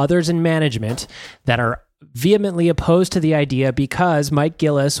there are others in management that are vehemently opposed to the idea because Mike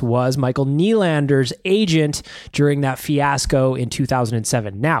Gillis was Michael Nylander's agent during that fiasco in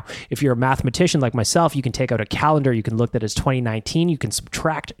 2007. Now, if you're a mathematician like myself, you can take out a calendar, you can look at it as 2019, you can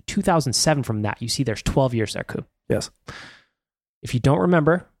subtract 2007 from that. You see there's 12 years there, Koo. Yes. If you don't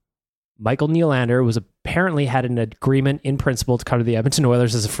remember, Michael Nylander apparently had an agreement in principle to come to the Edmonton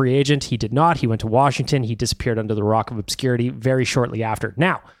Oilers as a free agent. He did not. He went to Washington. He disappeared under the rock of obscurity very shortly after.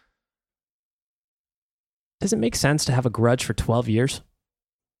 Now, does it make sense to have a grudge for 12 years?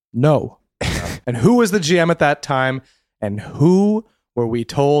 No. And who was the GM at that time? And who were we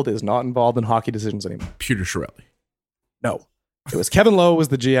told is not involved in hockey decisions anymore? Peter Chiarelli. No. It was Kevin Lowe was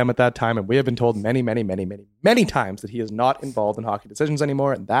the GM at that time, and we have been told many, many, many, many, many times that he is not involved in hockey decisions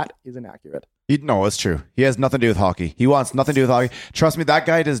anymore, and that is inaccurate. No, it's true. He has nothing to do with hockey. He wants nothing to do with hockey. Trust me, that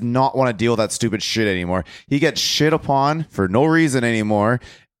guy does not want to deal with that stupid shit anymore. He gets shit upon for no reason anymore.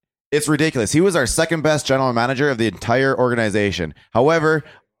 It's ridiculous. He was our second best general manager of the entire organization. However,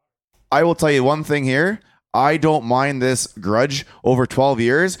 I will tell you one thing here. I don't mind this grudge over 12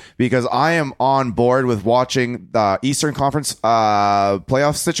 years because I am on board with watching the Eastern Conference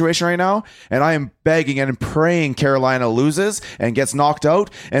playoff situation right now, and I am begging and praying Carolina loses and gets knocked out,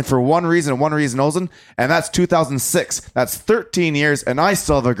 and for one reason only, and that's 2006. That's 13 years, and I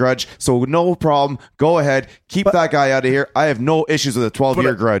still have a grudge, so no problem. Go ahead. Keep that guy out of here. I have no issues with a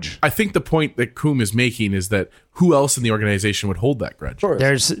 12-year grudge. I think the point that Koom is making is that who else in the organization would hold that grudge? Sure.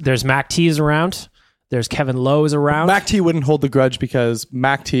 There's Mac T's around. There's Kevin Lowe's around. Mac T wouldn't hold the grudge because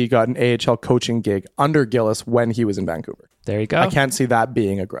Mac T got an AHL coaching gig under Gillis when he was in Vancouver. There you go. I can't see that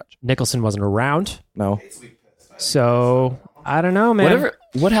being a grudge. Nicholson wasn't around. No. So, I don't know, man.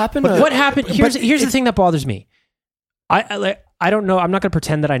 What happened? What happened? Here's the thing that bothers me. I don't know. I'm not going to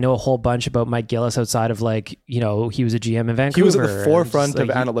pretend that I know a whole bunch about Mike Gillis outside of he was a GM in Vancouver. He was at the forefront of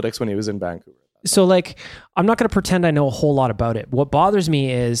analytics when he was in Vancouver. So, I'm not going to pretend I know a whole lot about it. What bothers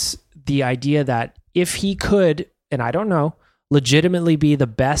me is the idea that if he could, and I don't know, legitimately be the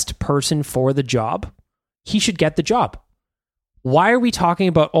best person for the job, he should get the job. Why are we talking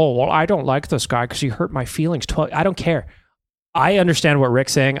about, I don't like this guy because he hurt my feelings? I don't care. I understand what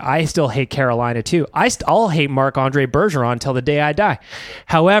Rick's saying. I still hate Carolina too. I'll hate Marc-Andre Bergeron until the day I die.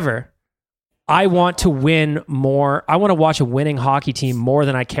 However, I want to win more. I want to watch a winning hockey team more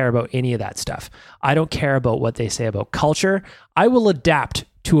than I care about any of that stuff. I don't care about what they say about culture. I will adapt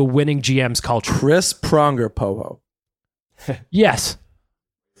to a winning GM's culture. Chris Pronger, Poho. Yes.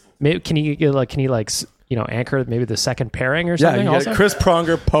 Maybe can he anchor maybe the second pairing or Yeah, something. you get Also, Chris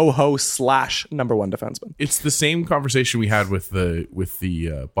Pronger, Poho / number one defenseman. It's the same conversation we had with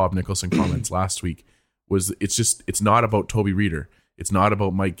the Bob Nicholson comments last week. It's not about Toby Reeder. It's not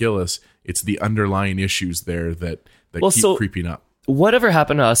about Mike Gillis. It's the underlying issues there that keep creeping up. Whatever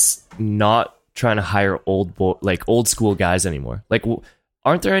happened to us not trying to hire old school guys anymore? Like,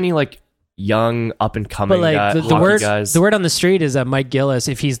 aren't there any like young up and coming but like guys? the word on the street is that Mike Gillis,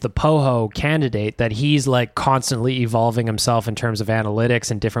 if he's the Poho candidate, that he's like constantly evolving himself in terms of analytics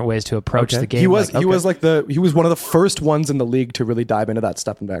and different ways to approach the game. He was one of the first ones in the league to really dive into that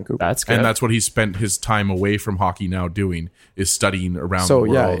stuff in Vancouver. That's good. And that's what he spent his time away from hockey now doing, is studying around the So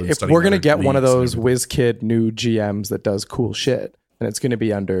world. yeah, and if studying we're gonna other get one of leagues and those everything. whiz kid new GMs that does cool shit, then it's gonna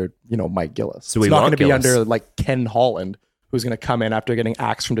be under Mike Gillis. So we it's not want gonna be Gillis. under like Ken Holland, who's gonna come in after getting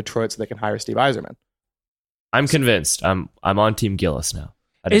axed from Detroit so they can hire Steve Yzerman. I'm convinced. I'm on Team Gillis now.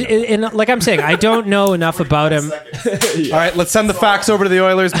 I don't know. And like I'm saying, I don't know enough about him. All right, let's send the facts over to the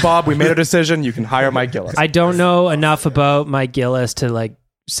Oilers, Bob. We made a decision. You can hire Mike Gillis. I don't know enough about Mike Gillis to like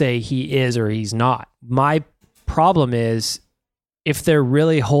say he is or he's not. My problem is if they're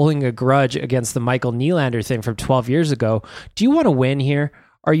really holding a grudge against the Michael Nylander thing from 12 years ago, do you want to win here?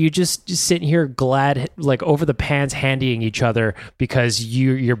 Are you just sitting here glad, like over the pants, handying each other because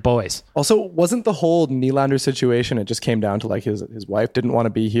you're boys? Also, wasn't the whole Nylander situation? It just came down to like his wife didn't want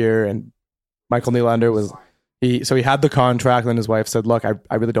to be here, and Michael Nylander was he had the contract. And then his wife said, "Look,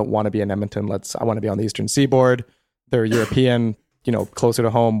 I really don't want to be in Edmonton. I want to be on the Eastern Seaboard. They're European, closer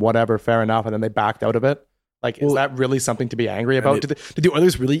to home. Whatever, fair enough." And then they backed out of it. Like, is that really something to be angry about? Did the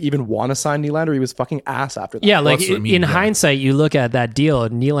Oilers really even want to sign Nylander? He was fucking ass after that. Yeah, like That's what I mean, in yeah. hindsight, you look at that deal,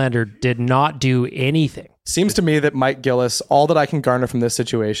 and Nylander did not do anything. Seems to me that Mike Gillis, all that I can garner from this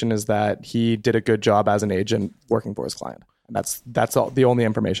situation is that he did a good job as an agent working for his client. And that's all the only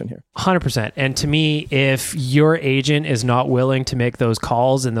information here. 100%. And to me, if your agent is not willing to make those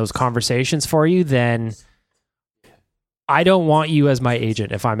calls and those conversations for you, then I don't want you as my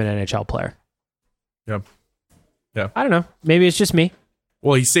agent if I'm an NHL player. Yeah. I don't know. Maybe it's just me.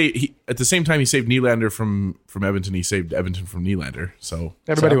 Well, he at the same time he saved Nylander from Edmonton. He saved Edmonton from Nylander. So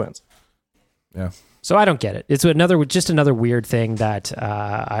Everybody wins. yeah. So I don't get it. It's just another weird thing that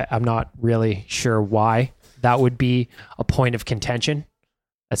I'm not really sure why that would be a point of contention.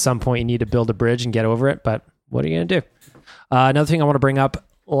 At some point, you need to build a bridge and get over it. But what are you going to do? Another thing I want to bring up.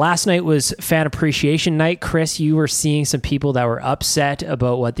 Last night was Fan Appreciation Night. Chris, you were seeing some people that were upset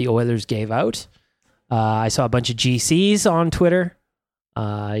about what the Oilers gave out. I saw a bunch of GCs on Twitter.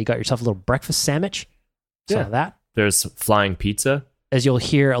 You got yourself a little breakfast sandwich. Saw that. There's flying pizza. As you'll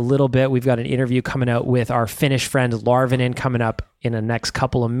hear a little bit, we've got an interview coming out with our Finnish friend Larvinen coming up in the next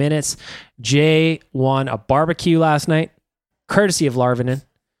couple of minutes. Jay won a barbecue last night, courtesy of Larvinen.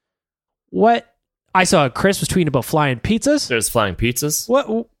 What? I saw Chris was tweeting about flying pizzas. There's flying pizzas.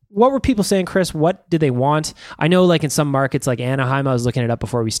 What were people saying, Chris? What did they want? I know like in some markets like Anaheim, I was looking it up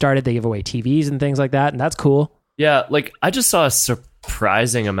before we started, they give away TVs and things like that, and that's cool. Yeah, like I just saw a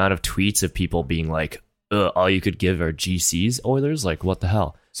surprising amount of tweets of people being like, all you could give are GCs, Oilers? Like, what the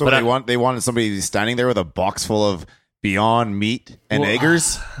hell? So they wanted somebody standing there with a box full of Beyond Meat and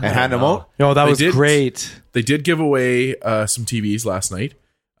Eggers and hand them out. No, that They was did. great. They did give away some TVs last night.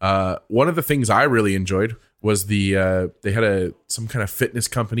 One of the things I really enjoyed was they had some kind of fitness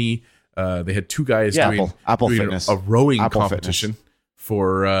company. They had two guys doing Apple doing Fitness. a rowing Apple competition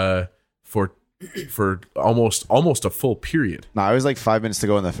for almost a full period. No, it was like 5 minutes to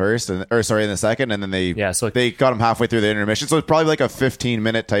go in the first, in the second, and then they so they got them halfway through the intermission. So it's probably like a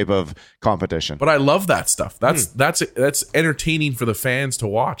 15-minute type of competition. But I love that stuff. That's entertaining for the fans to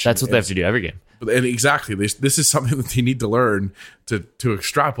watch. That's what they have to do every game. And exactly, this is something that they need to learn to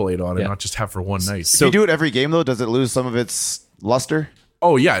extrapolate on and not just have for one night. If you do it every game, though, does it lose some of its luster?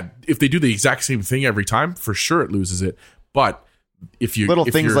 Oh yeah, if they do the exact same thing every time, for sure it loses it. But if you Little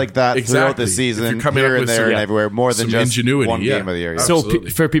things like that throughout the if season, you're coming here up and with there some- and everywhere, more than some just ingenuity, one yeah. game of the year. Yeah. So Absolutely.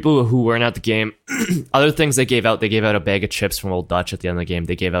 for people who weren't at the game, other things they gave out a bag of chips from Old Dutch at the end of the game.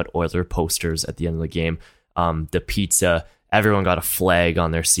 They gave out Oiler posters at the end of the game. The pizza, everyone got a flag on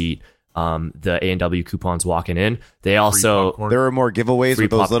their seat. The A&W coupons walking in. They also popcorn. There were more giveaways Free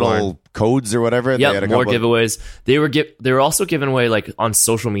with those popcorn. little codes or whatever. They yeah, had a more couple of- giveaways. They were also giving away, like on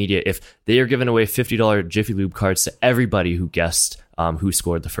social media, if they are giving away $50 Jiffy Lube cards to everybody who guessed who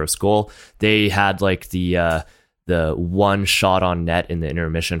scored the first goal. They had like the one shot on net in the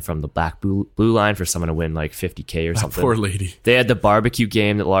intermission from the black blue line for someone to win like $50K or something. Poor lady. They had the barbecue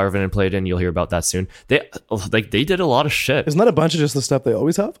game that Larvinen played in. You'll hear about that soon. They did a lot of shit. Isn't that a bunch of just the stuff they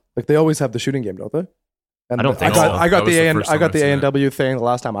always have? Like they always have the shooting game, don't they? And I don't think I got, so. I got That was the the first I time got I've the seen A&W thing the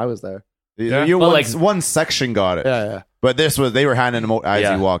last time I was there. Yeah. You Well, one section got it. Yeah. But they were handing him out as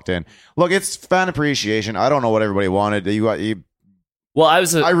Yeah. he walked in. Look, it's fan appreciation. I don't know what everybody wanted. Well,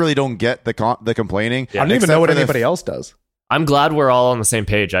 I really don't get the complaining. I don't even except know what for the anybody else does. I'm glad we're all on the same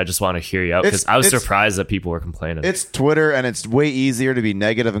page. I just want to hear you out because I was It's- surprised that people were complaining. It's Twitter, and it's way easier to be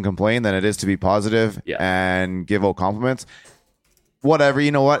negative and complain than it is to be positive Yeah. and give out compliments. Whatever,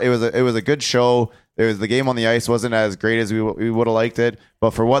 you know what? It was a good show. The game on the ice wasn't as great as we would have liked it,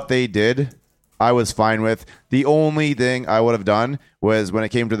 but for what they did, I was fine with. The only thing I would have done was when it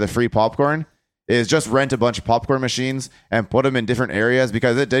came to the free popcorn, is just rent a bunch of popcorn machines and put them in different areas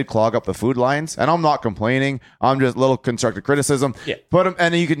because it did clog up the food lines. And I'm not complaining. I'm just a little constructive criticism. Yeah. Put them,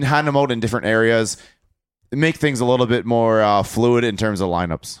 and you can hand them out in different areas. Make things a little bit more fluid in terms of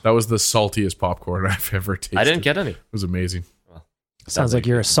lineups. That was the saltiest popcorn I've ever tasted. I didn't get any. It was amazing. Sounds like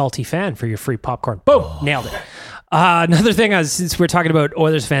you're a salty fan for your free popcorn. Boom, nailed it. Another thing, since we're talking about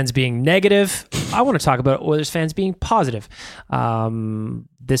Oilers fans being negative, I want to talk about Oilers fans being positive.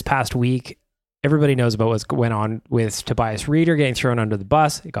 This past week, everybody knows about what went on with Tobias Reeder getting thrown under the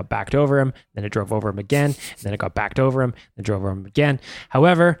bus. It got backed over him, then it drove over him again, and then it got backed over him, then drove over him again.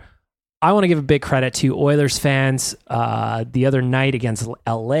 However, I want to give a big credit to Oilers fans. The other night against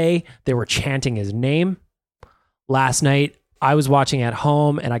LA, they were chanting his name. Last night, I was watching at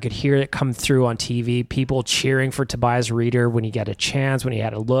home and I could hear it come through on TV. People cheering for Tobias Reeder when he got a chance, when he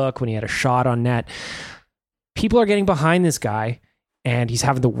had a look, when he had a shot on net. People are getting behind this guy, and he's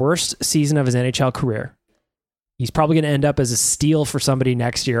having the worst season of his NHL career. He's probably going to end up as a steal for somebody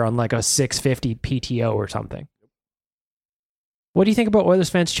next year on like a 650 PTO or something. What do you think about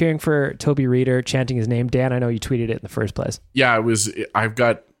Oilers fans cheering for Toby Reeder, chanting his name? Dan, I know you tweeted it in the first place. Yeah, I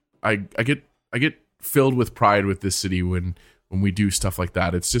get filled with pride with this city when we do stuff like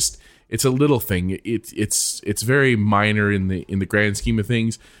that. It's a little thing. It's very minor in the grand scheme of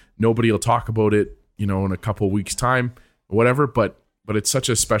things. Nobody will talk about it, in a couple of weeks' time or whatever, but it's such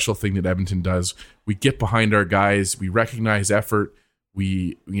a special thing that Edmonton does. We get behind our guys, we recognize effort,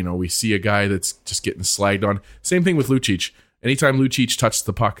 we see a guy that's just getting slagged on. Same thing with Lucic. Anytime Lucic touched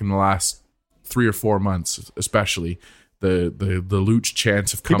the puck in the last 3 or 4 months, especially, the Luch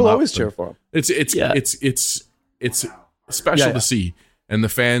chants have come People up. always cheer for him. It's special to see, and the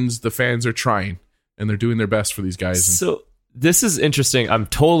fans are trying, and they're doing their best for these guys. So this is interesting. I'm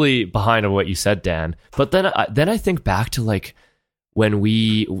totally behind on what you said, Dan. But then I think back to when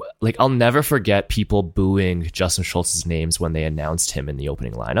I'll never forget people booing Justin Schultz's names when they announced him in the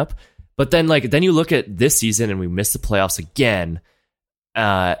opening lineup. But then you look at this season and we missed the playoffs again,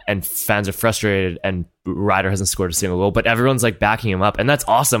 and fans are frustrated, and Ryder hasn't scored a single goal, but everyone's backing him up, and that's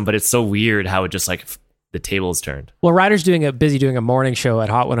awesome. But it's so weird how it just the tables turned. Well, Ryder's busy doing a morning show at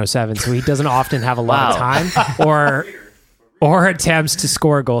Hot 107, so he doesn't often have a lot of time or attempts to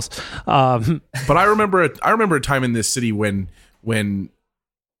score goals. But I remember a time in this city when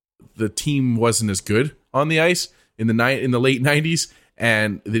the team wasn't as good on the ice in the late 90s,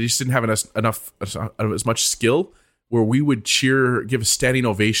 and they just didn't have as much skill, where we would give standing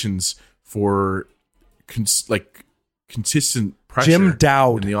ovations for consistent pressure Jim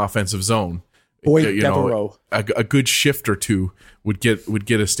Dowd in the offensive zone. Boyd Devereaux. A good shift or two would get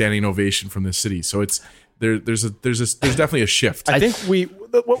a standing ovation from this city. So there's definitely a shift. I think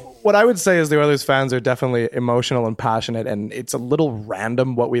what I would say is the Oilers fans are definitely emotional and passionate, and it's a little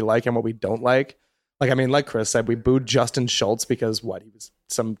random what we like and what we don't like. Like Chris said, we booed Justin Schultz because he was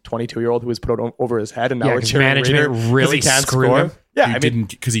some 22-year-old who was put over his head, and now we're cheering management Reeder really he can't screwed score. him. Yeah,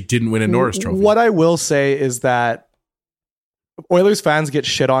 because he didn't win a Norris Trophy. What I will say is that Oilers fans get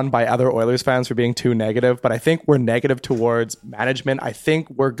shit on by other Oilers fans for being too negative, but I think we're negative towards management. I think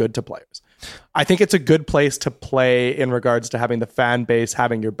we're good to players. I think it's a good place to play in regards to having the fan base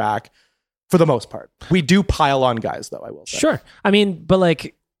having your back for the most part. We do pile on guys, though, I will say. Sure. I mean, but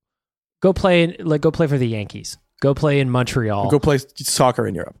go play for the Yankees. Go play in Montreal. Go play soccer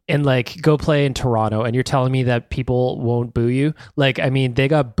in Europe. And go play in Toronto. And you're telling me that people won't boo you? They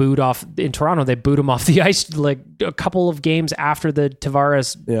got booed off in Toronto. They booed him off the ice a couple of games after the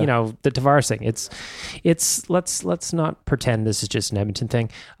Tavares, the Tavares thing. It's let's not pretend this is just an Edmonton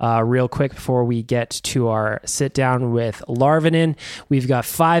thing. Real quick before we get to our sit down with Larvinen, we've got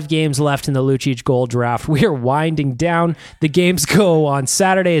 5 games left in the Lucic Gold Draft. We are winding down. The games go on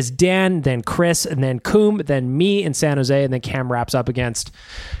Saturday is Dan, then Chris, and then Coombe, then me in San Jose, and then Cam wraps up against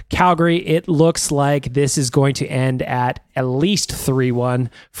Calgary. It looks like this is going to end at least 3-1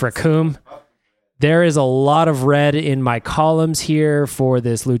 for Coombe. There is a lot of red in my columns here for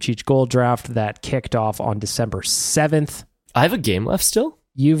this Lucic Gold Draft that kicked off on December 7th. I have a game left still.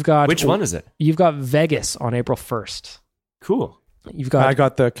 You've got Which one is it? You've got Vegas on April 1st. Cool. I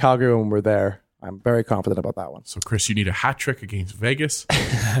got the Calgary when we're there. I'm very confident about that one. So, Chris, you need a hat trick against Vegas,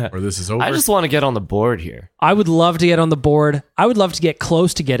 or this is over. I just want to get on the board here. I would love to get on the board. I would love to get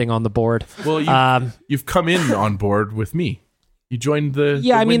close to getting on the board. Well, you've come in on board with me. You joined the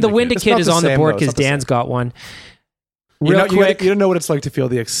the Windicate is on the board because Dan's got one. Real quick, you don't know what it's like to feel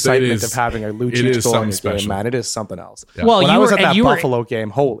the excitement of having a Lucic goal in your game, man. It is something else. Yeah. Well, when I was at that Buffalo game,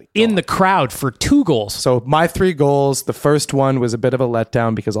 holy in the crowd for 2 goals. So my 3 goals, the first one was a bit of a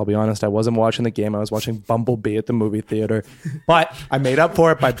letdown because I'll be honest, I wasn't watching the game. I was watching Bumblebee at the movie theater. But I made up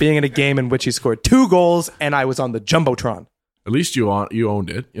for it by being in a game in which he scored 2 goals and I was on the Jumbotron. At least you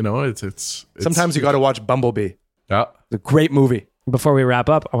owned it. You know, it's sometimes you got to watch Bumblebee. Yeah, it's a great movie. Before we wrap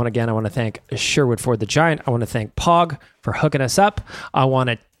up, I want to thank Sherwood Ford the Giant. I want to thank Pog for hooking us up. I want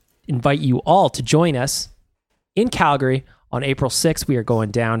to invite you all to join us in Calgary on April 6th. We are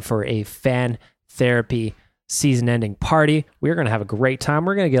going down for a fan therapy season-ending party. We're going to have a great time.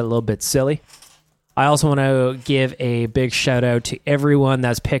 We're going to get a little bit silly. I also want to give a big shout out to everyone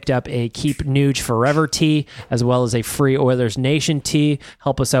that's picked up a Keep Nuge Forever tee, as well as a free Oilers Nation tee.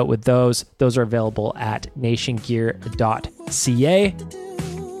 Help us out with those. Those are available at nationgear.ca.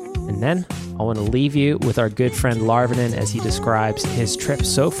 And then I want to leave you with our good friend Larvinen as he describes his trip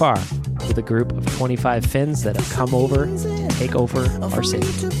so far with a group of 25 Finns that have come over to take over our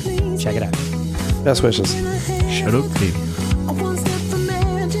city. Check it out. Best wishes. Shut up, baby.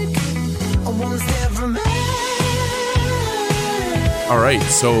 All right,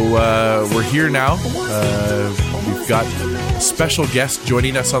 so we're here now. We've got a special guest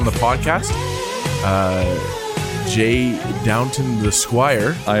joining us on the podcast. Jay Downton the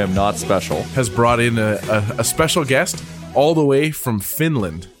Squire. I am not special. Has brought in a special guest all the way from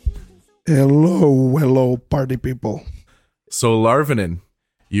Finland. Hello, party people. So Larvinen,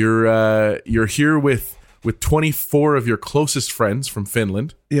 you're here with 24 of your closest friends from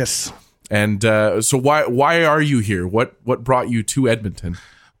Finland. Yes. And so why are you here? What brought you to Edmonton?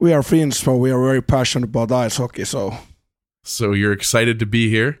 We are Finns, so we are very passionate about ice hockey. So you're excited to be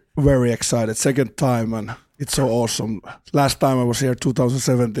here? Very excited. Second time, and it's so awesome. Last time I was here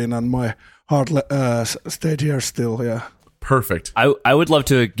 2017, and my heart stayed here still. Yeah. Perfect. I would love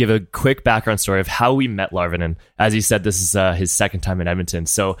to give a quick background story of how we met Larvinen. As he said, this is his second time in Edmonton.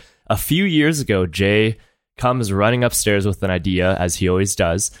 So a few years ago, Jay comes running upstairs with an idea, as he always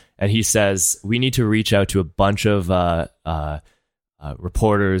does, and he says, we need to reach out to a bunch of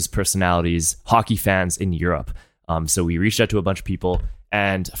reporters, personalities, hockey fans in Europe. So we reached out to a bunch of people,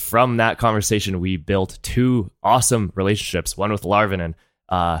 and from that conversation, we built 2 awesome relationships, one with Larvinen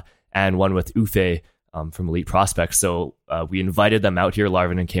and one with Uffe from Elite Prospects. So we invited them out here.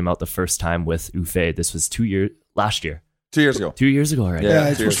 Larvinen came out the first time with Uffe. This was last year. 2 years ago. 2 years ago already. Yeah,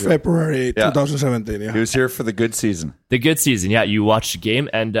 it was February 2017. Yeah. He was here for the good season. The good season, yeah. You watched the game,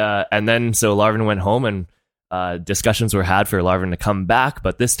 and then so Larvinen went home, and discussions were had for Larvinen to come back,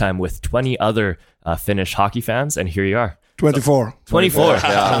 but this time with 20 other Finnish hockey fans, and here you are. 24. 24.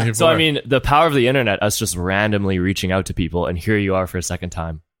 Yeah. 24. So, I mean, the power of the internet, us just randomly reaching out to people, and here you are for a second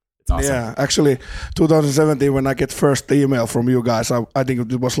time. It's awesome. Yeah, actually, 2017, when I get first email from you guys, I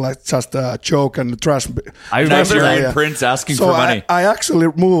think it was like just a joke and trash. I remember that. Yeah. Prince asking so for money. I actually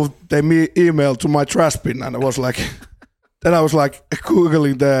moved the email to my trash bin, and I was like, then I was like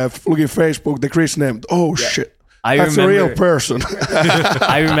Googling looking Facebook, the Chris name. Oh, shit. That's a real person.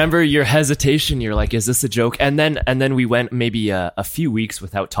 I remember your hesitation. You're like, is this a joke? And then we went maybe a few weeks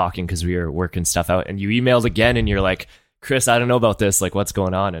without talking because we were working stuff out, and you emailed again, and you're like, Chris, I don't know about this. Like, what's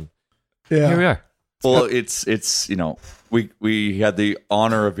going on? And here we are. Well, it's we had the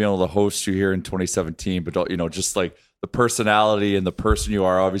honor of being able to host you here in 2017, but just like the personality and the person you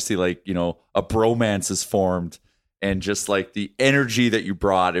are, obviously, like, a bromance is formed, and just like the energy that you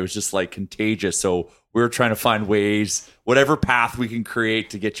brought, it was just like contagious. So we were trying to find ways, whatever path we can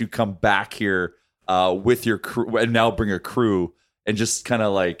create to get you come back here with your crew, and now bring a crew, and just kind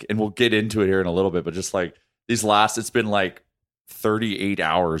of like, and we'll get into it here in a little bit, but just like it's been like 38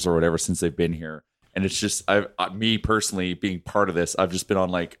 hours or whatever since they've been here. And it's just, me personally being part of this, I've just been on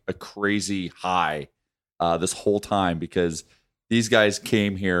like a crazy high this whole time, because these guys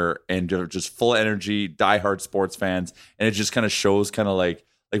came here and they're just full of energy, diehard sports fans. And it just kind of shows kind of like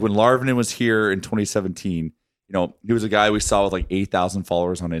when Larvinen was here in 2017, he was a guy we saw with like 8,000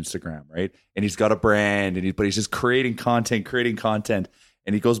 followers on Instagram, right? And he's got a brand, but he's just creating content.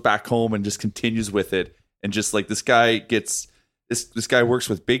 And he goes back home and just continues with it. And just like this guy this guy works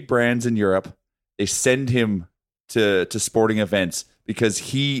with big brands in Europe. They send him to sporting events because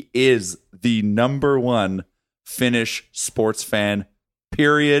he is the number one Finnish sports fan,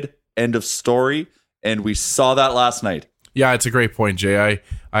 period, end of story. And we saw that last night. Yeah, it's a great point, Jay.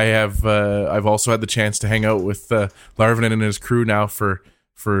 I've also had the chance to hang out with Larvinen and his crew now for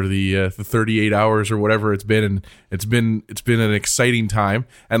the 38 hours or whatever it's been, and it's been an exciting time.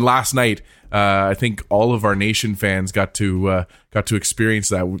 And last night, I think all of our Nation fans got to experience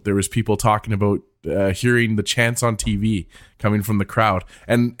that. There was people talking about hearing the chants on TV coming from the crowd,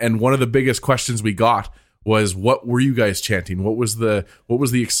 and one of the biggest questions we got was, what were you guys chanting? What was the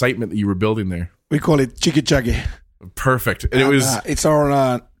excitement that you were building there? We call it Chiki Chaki. Perfect. And it was it's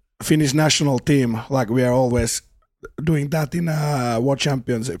our Finnish national team. Like, we are always doing that in World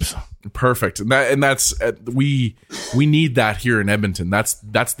Championships. Perfect. And that's we need that here in Edmonton.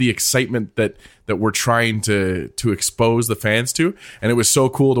 That's the excitement that we're trying to expose the fans to. And it was so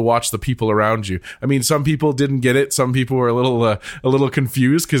cool to watch the people around you. I mean, some people didn't get it. Some people were a little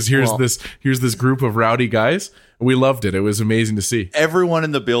confused because here's this group of rowdy guys. We loved it. It was amazing to see. Everyone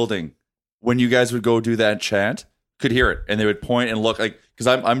in the building, when you guys would go do that chant, could hear it, and they would point and look, like, because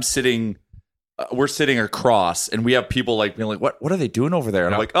I'm sitting. We're sitting across, and we have people like being like, "What are they doing over there?"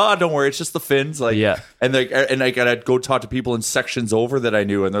 And I'm like, "Oh, don't worry, it's just the Finns." Like, yeah. And I'd go talk to people in sections over that I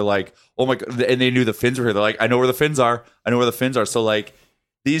knew, and they're like, "Oh my god!" And they knew the Finns were here. They're like, "I know where the Finns are. I know where the Finns are." So like,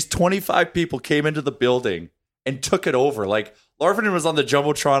 these 25 people came into the building and took it over. Like, Larvinen was on the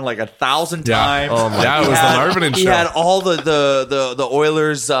Jumbotron like 1,000 times. Oh my god, it was the Larvinen show. He had all the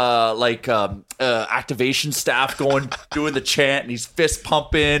Oilers activation staff doing the chant, and he's fist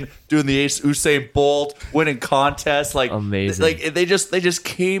pumping, doing the Usain Bolt, winning contests. Like, amazing. Like they just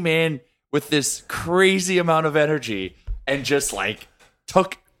came in with this crazy amount of energy and just like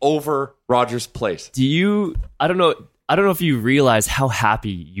took over Rogers Place. I don't know if you realize how happy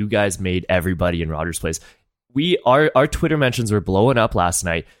you guys made everybody in Rogers Place. Our Twitter mentions were blowing up last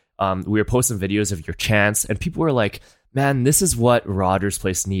night. We were posting videos of your chants, and people were like, "Man, this is what Rogers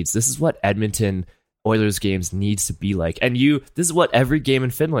Place needs. This is what Edmonton Oilers games needs to be like." And this is what every game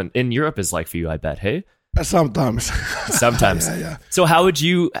in Europe is like for you, I bet. Hey, sometimes. Yeah. So how would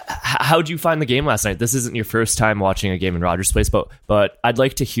you find the game last night? This isn't your first time watching a game in Rogers Place, but I'd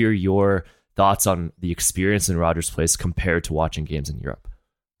like to hear your thoughts on the experience in Rogers Place compared to watching games in Europe.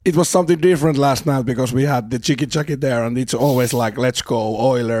 It was something different last night because we had the Chiki Chaki there, and it's always like, "Let's go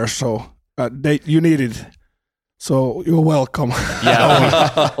Oilers." So you need it. So you're welcome.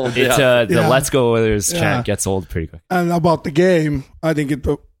 Yeah, the "Let's go Oilers" chant gets old pretty quick. And about the game, I think it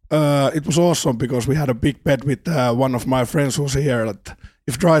was awesome because we had a big bet with one of my friends who's here that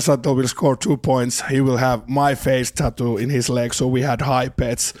if Draisaitl will score 2 points, he will have my face tattoo in his leg. So we had high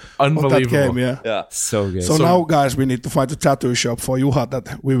bets on that game. Yeah, so good. So now, guys, we need to find a tattoo shop for Juha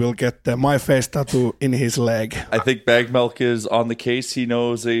that we will get my face tattoo in his leg. I think Bag Milk is on the case. He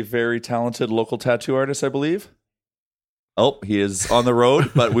knows a very talented local tattoo artist, I believe. Oh, he is on the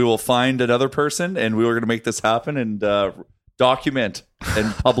road, but we will find another person, and we are going to make this happen and document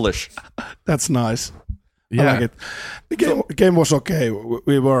and publish. That's nice. Yeah. I like it. The game was okay.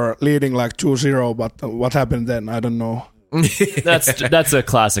 We were leading like 2-0, but what happened then, I don't know. That's a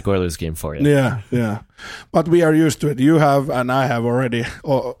classic Oilers game for you. Yeah. But we are used to it. You have, and I have already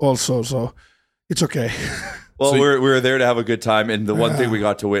also, so it's okay. Well, we were there to have a good time, and the one thing we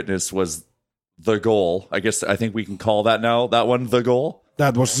got to witness was the goal. I think we can call that now. That one, the goal.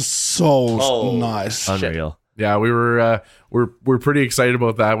 That was so nice. Unreal. Yeah, we're pretty excited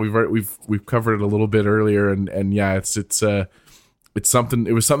about that. We've covered it a little bit earlier, and yeah, it's something.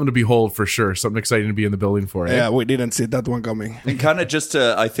 It was something to behold for sure. Something exciting to be in the building for. Yeah, we didn't see that one coming. And kind of just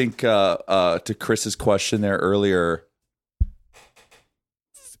to, I think, to Chris's question there earlier,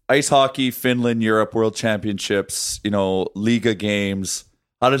 ice hockey, Finland, Europe, World Championships, Liga games.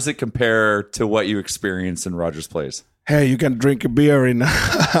 How does it compare to what you experienced in Rogers Place? Hey, you can drink a beer in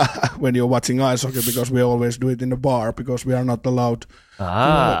when you're watching ice hockey because we always do it in a bar because we are not allowed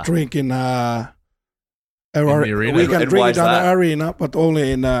to drink in the arena. We can drink it in the arena, but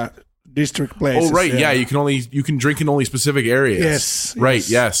only in district places. Oh, right. Yeah, you can drink in only specific areas. Yes. Right.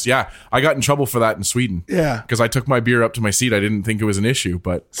 Yes. Yeah. I got in trouble for that in Sweden. Yeah. Because I took my beer up to my seat. I didn't think it was an issue,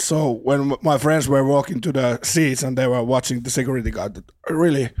 but so when my friends were walking to the seats and they were watching the security guard,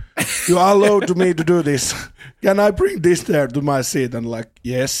 really, you are allowed me to do this? Can I bring this there to my seat? And like,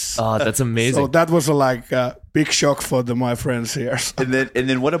 yes. Oh, that's amazing. So that was a big shock for my friends here. And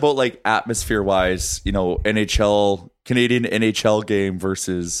then what about like atmosphere wise? Canadian NHL game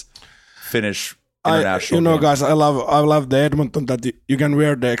versus Finnish international. Guys, I love the Edmonton that you can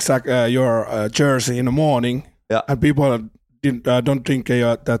wear the exact your jersey in the morning, and people don't think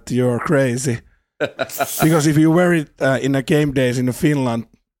that you're crazy because if you wear it in a game days in Finland,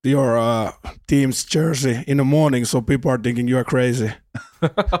 your team's jersey in the morning, so people are thinking you are crazy.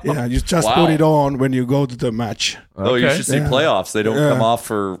 Yeah, you just put it on when you go to the match. Oh, you should see playoffs. They don't come off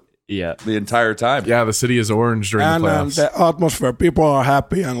for the entire time. Yeah, the city is orange during the playoffs. And the atmosphere, people are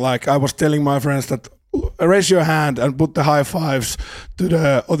happy. And like I was telling my friends that raise your hand and put the high fives to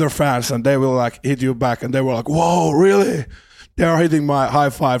the other fans and they will like hit you back. And they were like, whoa, really? They are hitting my high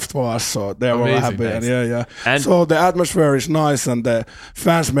fives to us. So they were happy. Nice. And and so the atmosphere is nice and the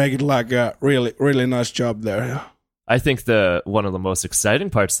fans make it like a really, really nice job there. Yeah. I think one of the most exciting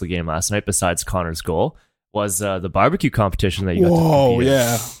parts of the game last night, besides Connor's goal, was the barbecue competition that you got to compete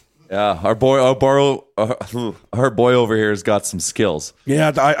in. Yeah, our boy over here has got some skills.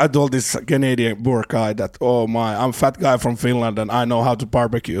 Yeah, I told this Canadian poor guy that, oh my, I'm a fat guy from Finland and I know how to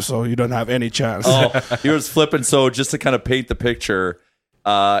barbecue, so you don't have any chance. Oh, he was flipping. So just to kind of paint the picture,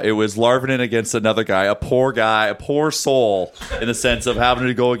 it was Larvinen against another guy, a poor soul in the sense of having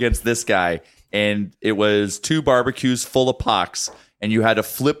to go against this guy. And it was 2 barbecues full of pucks, and you had to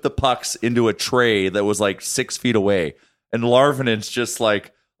flip the pucks into a tray that was like 6 feet away. And Larvinen's just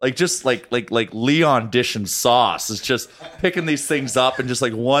like Leon dishing sauce. It's just picking these things up in just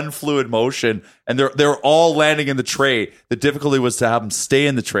like one fluid motion, and they're all landing in the tray. The difficulty was to have them stay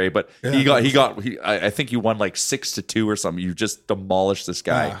in the tray, but I think he won like 6-2 or something. You just demolished this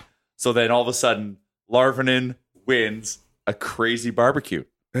guy. Yeah. So then all of a sudden, Larvinen wins a crazy barbecue.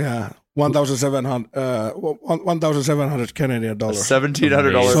 Yeah. $1,700 Canadian dollars.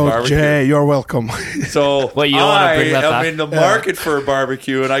 $1,700 so barbecue. Jay, you're welcome. So Well, you don't wanna bring that back? I'm in the market for a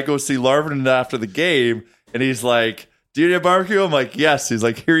barbecue, and I go see Larvinen after the game, and he's like, "Do you need a barbecue?" I'm like, "Yes." He's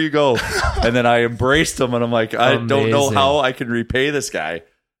like, "Here you go." And then I embraced him, and I'm like, I don't know how I can repay this guy,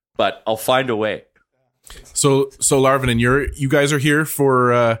 but I'll find a way. So Larvinen, you guys are here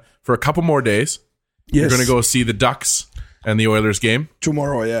for a couple more days. Yes. You're going to go see the Ducks and the Oilers game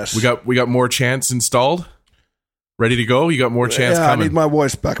tomorrow. Yes, we got more chants installed, ready to go. You got more chants coming. I need my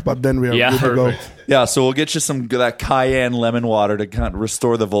voice back, but then we're good to go. Yeah, so we'll get you some that cayenne lemon water to kind of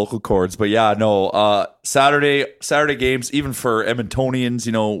restore the vocal cords. But yeah, no, Saturday games, even for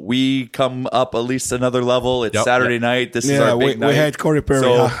Edmontonians, we come up at least another level. It's Saturday night. This is our big night. We hate Corey Perry.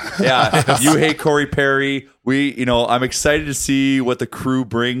 So you hate Corey Perry. I'm excited to see what the crew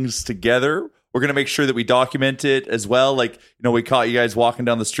brings together. We're going to make sure that we document it as well. Like, we caught you guys walking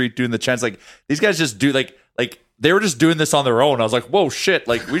down the street doing the chants. Like, these guys just do like they were just doing this on their own. I was like, whoa, shit.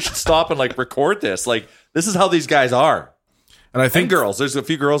 Like, we should stop and record this. Like, this is how these guys are. And I think girls, there's a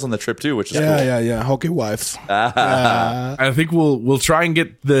few girls on the trip too, which is cool. Yeah. Hockey wives. I think we'll try and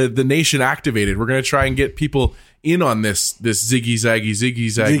get the nation activated. We're going to try and get people in on this ziggy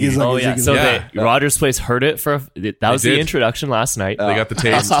zaggy. Oh yeah. So Rogers Place heard it that was the introduction last night. They got the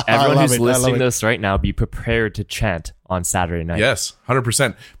taste. Everyone who's listening to this right now, be prepared to chant on Saturday night. Yes,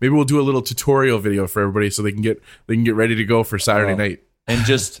 100%. Maybe we'll do a little tutorial video for everybody so they can get ready to go for Saturday night. And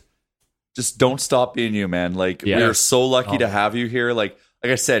just don't stop being you, man. Like, we are so lucky to have you here. Like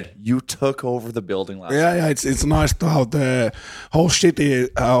I said, you took over the building last night. Yeah, it's nice to have the whole city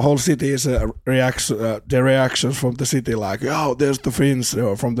is the reactions from the city, like, oh, there's the Finns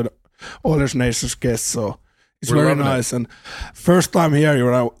from the Oilers Nation's guests. So it's very nice. And first time here,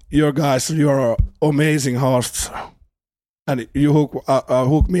 you guys, you're amazing hosts. And you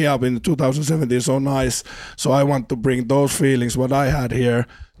hook me up in 2017, so nice. So I want to bring those feelings, what I had here,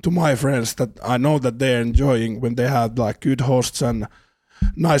 to my friends that I know that they're enjoying when they have like good hosts and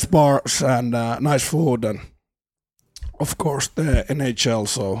nice bars and nice food, and of course the NHL.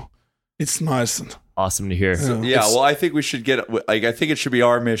 So it's nice. Awesome to hear. Well, I think we should I think it should be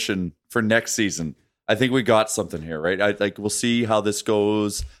our mission for next season. I think we got something here, right? We'll see how this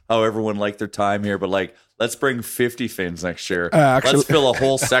goes, how everyone liked their time here, but let's bring 50 Finns next year. Let's fill a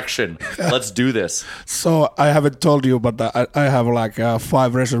whole section. Let's do this. So I haven't told you, but I have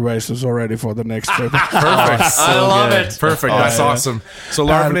 5 reservations already for the next trip. Perfect. I love it. Perfect. That's awesome. So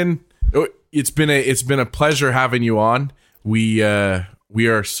Larvinen, it's been a pleasure having you on. We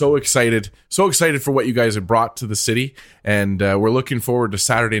are so excited for what you guys have brought to the city, and we're looking forward to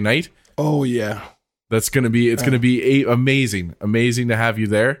Saturday night. Oh yeah. It's going to be amazing to have you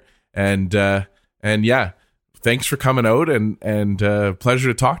there. And yeah, thanks for coming out and pleasure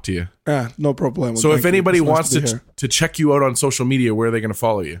to talk to you. No problem. So if anybody wants to check you out on social media, where are they going to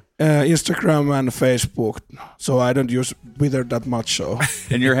follow you? Instagram and Facebook. So I don't use Twitter that much. So.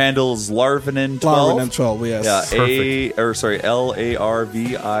 And your handle's Larvinen12? Larvinen12, yes. Yeah, Larvinen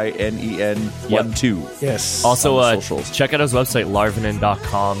 12. Yes. Also, check out his website,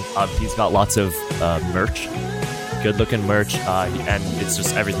 larvinen.com. He's got lots of merch. good looking merch, and it's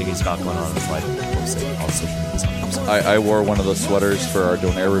just everything he's got going on in his life. I wore one of those sweaters for our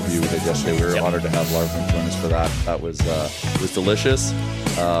Don't Air review we did yesterday. We were honored to have Larvin join us for that. That was delicious.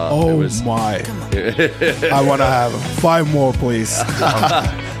 My! I want to have 5 more, please.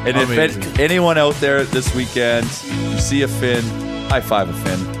 And if anyone out there this weekend, you see a Finn, high five a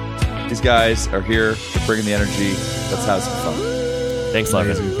Finn. These guys are here. They're bringing the energy. Let's have some fun. Thanks,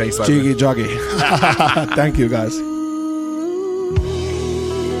 Larvin. Thanks, Larvin. Jiggy joggy. Thank you, guys.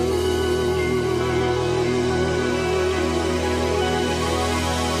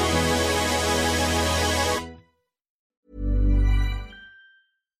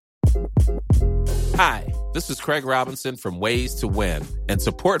 Hi, this is Craig Robinson from Ways to Win, and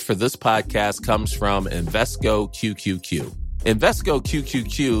support for this podcast comes from Invesco QQQ. Invesco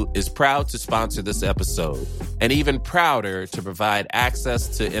QQQ is proud to sponsor this episode, and even prouder to provide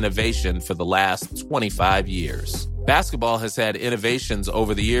access to innovation for the last 25 years. Basketball has had innovations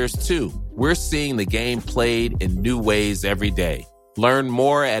over the years, too. We're seeing the game played in new ways every day. Learn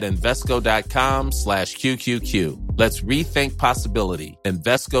more at Invesco.com/QQQ. Let's rethink possibility.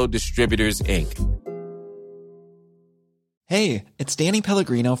 Invesco Distributors, Inc. Hey, it's Danny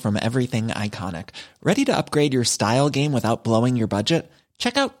Pellegrino from Everything Iconic. Ready to upgrade your style game without blowing your budget?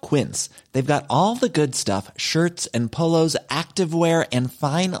 Check out Quince. They've got all the good stuff, shirts and polos, activewear, and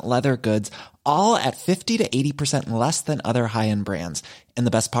fine leather goods, all at 50 to 80% less than other high-end brands. And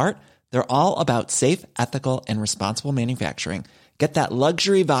the best part? They're all about safe, ethical, and responsible manufacturing. Get that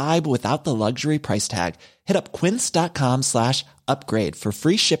luxury vibe without the luxury price tag. Hit up quince.com/upgrade for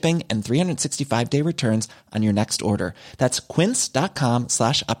free shipping and 365-day returns on your next order. That's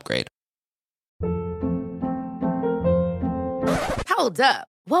quince.com/upgrade. Hold up.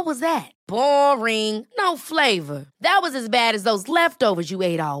 What was that? Boring. No flavor. That was as bad as those leftovers you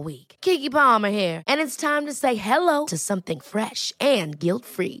ate all week. Keke Palmer here. And it's time to say hello to something fresh and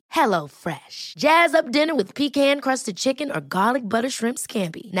guilt-free. Hello Fresh. Jazz up dinner with pecan-crusted chicken or garlic butter shrimp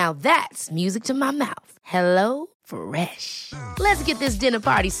scampi. Now that's music to my mouth. Hello Fresh. Let's get this dinner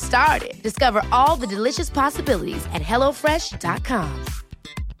party started. Discover all the delicious possibilities at HelloFresh.com.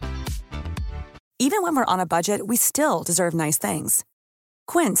 Even when we're on a budget, we still deserve nice things.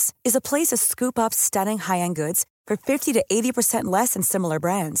 Quince is a place to scoop up stunning high-end goods for 50 to 80% less than similar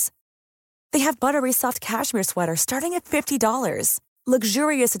brands. They have buttery soft cashmere sweaters starting at $50,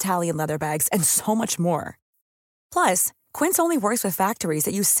 luxurious Italian leather bags, and so much more. Plus, Quince only works with factories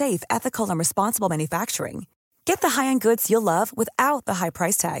that use safe, ethical, and responsible manufacturing. Get the high-end goods you'll love without the high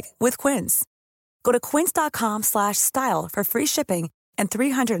price tag with Quince. Go to quince.com/style for free shipping and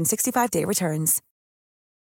 365-day returns.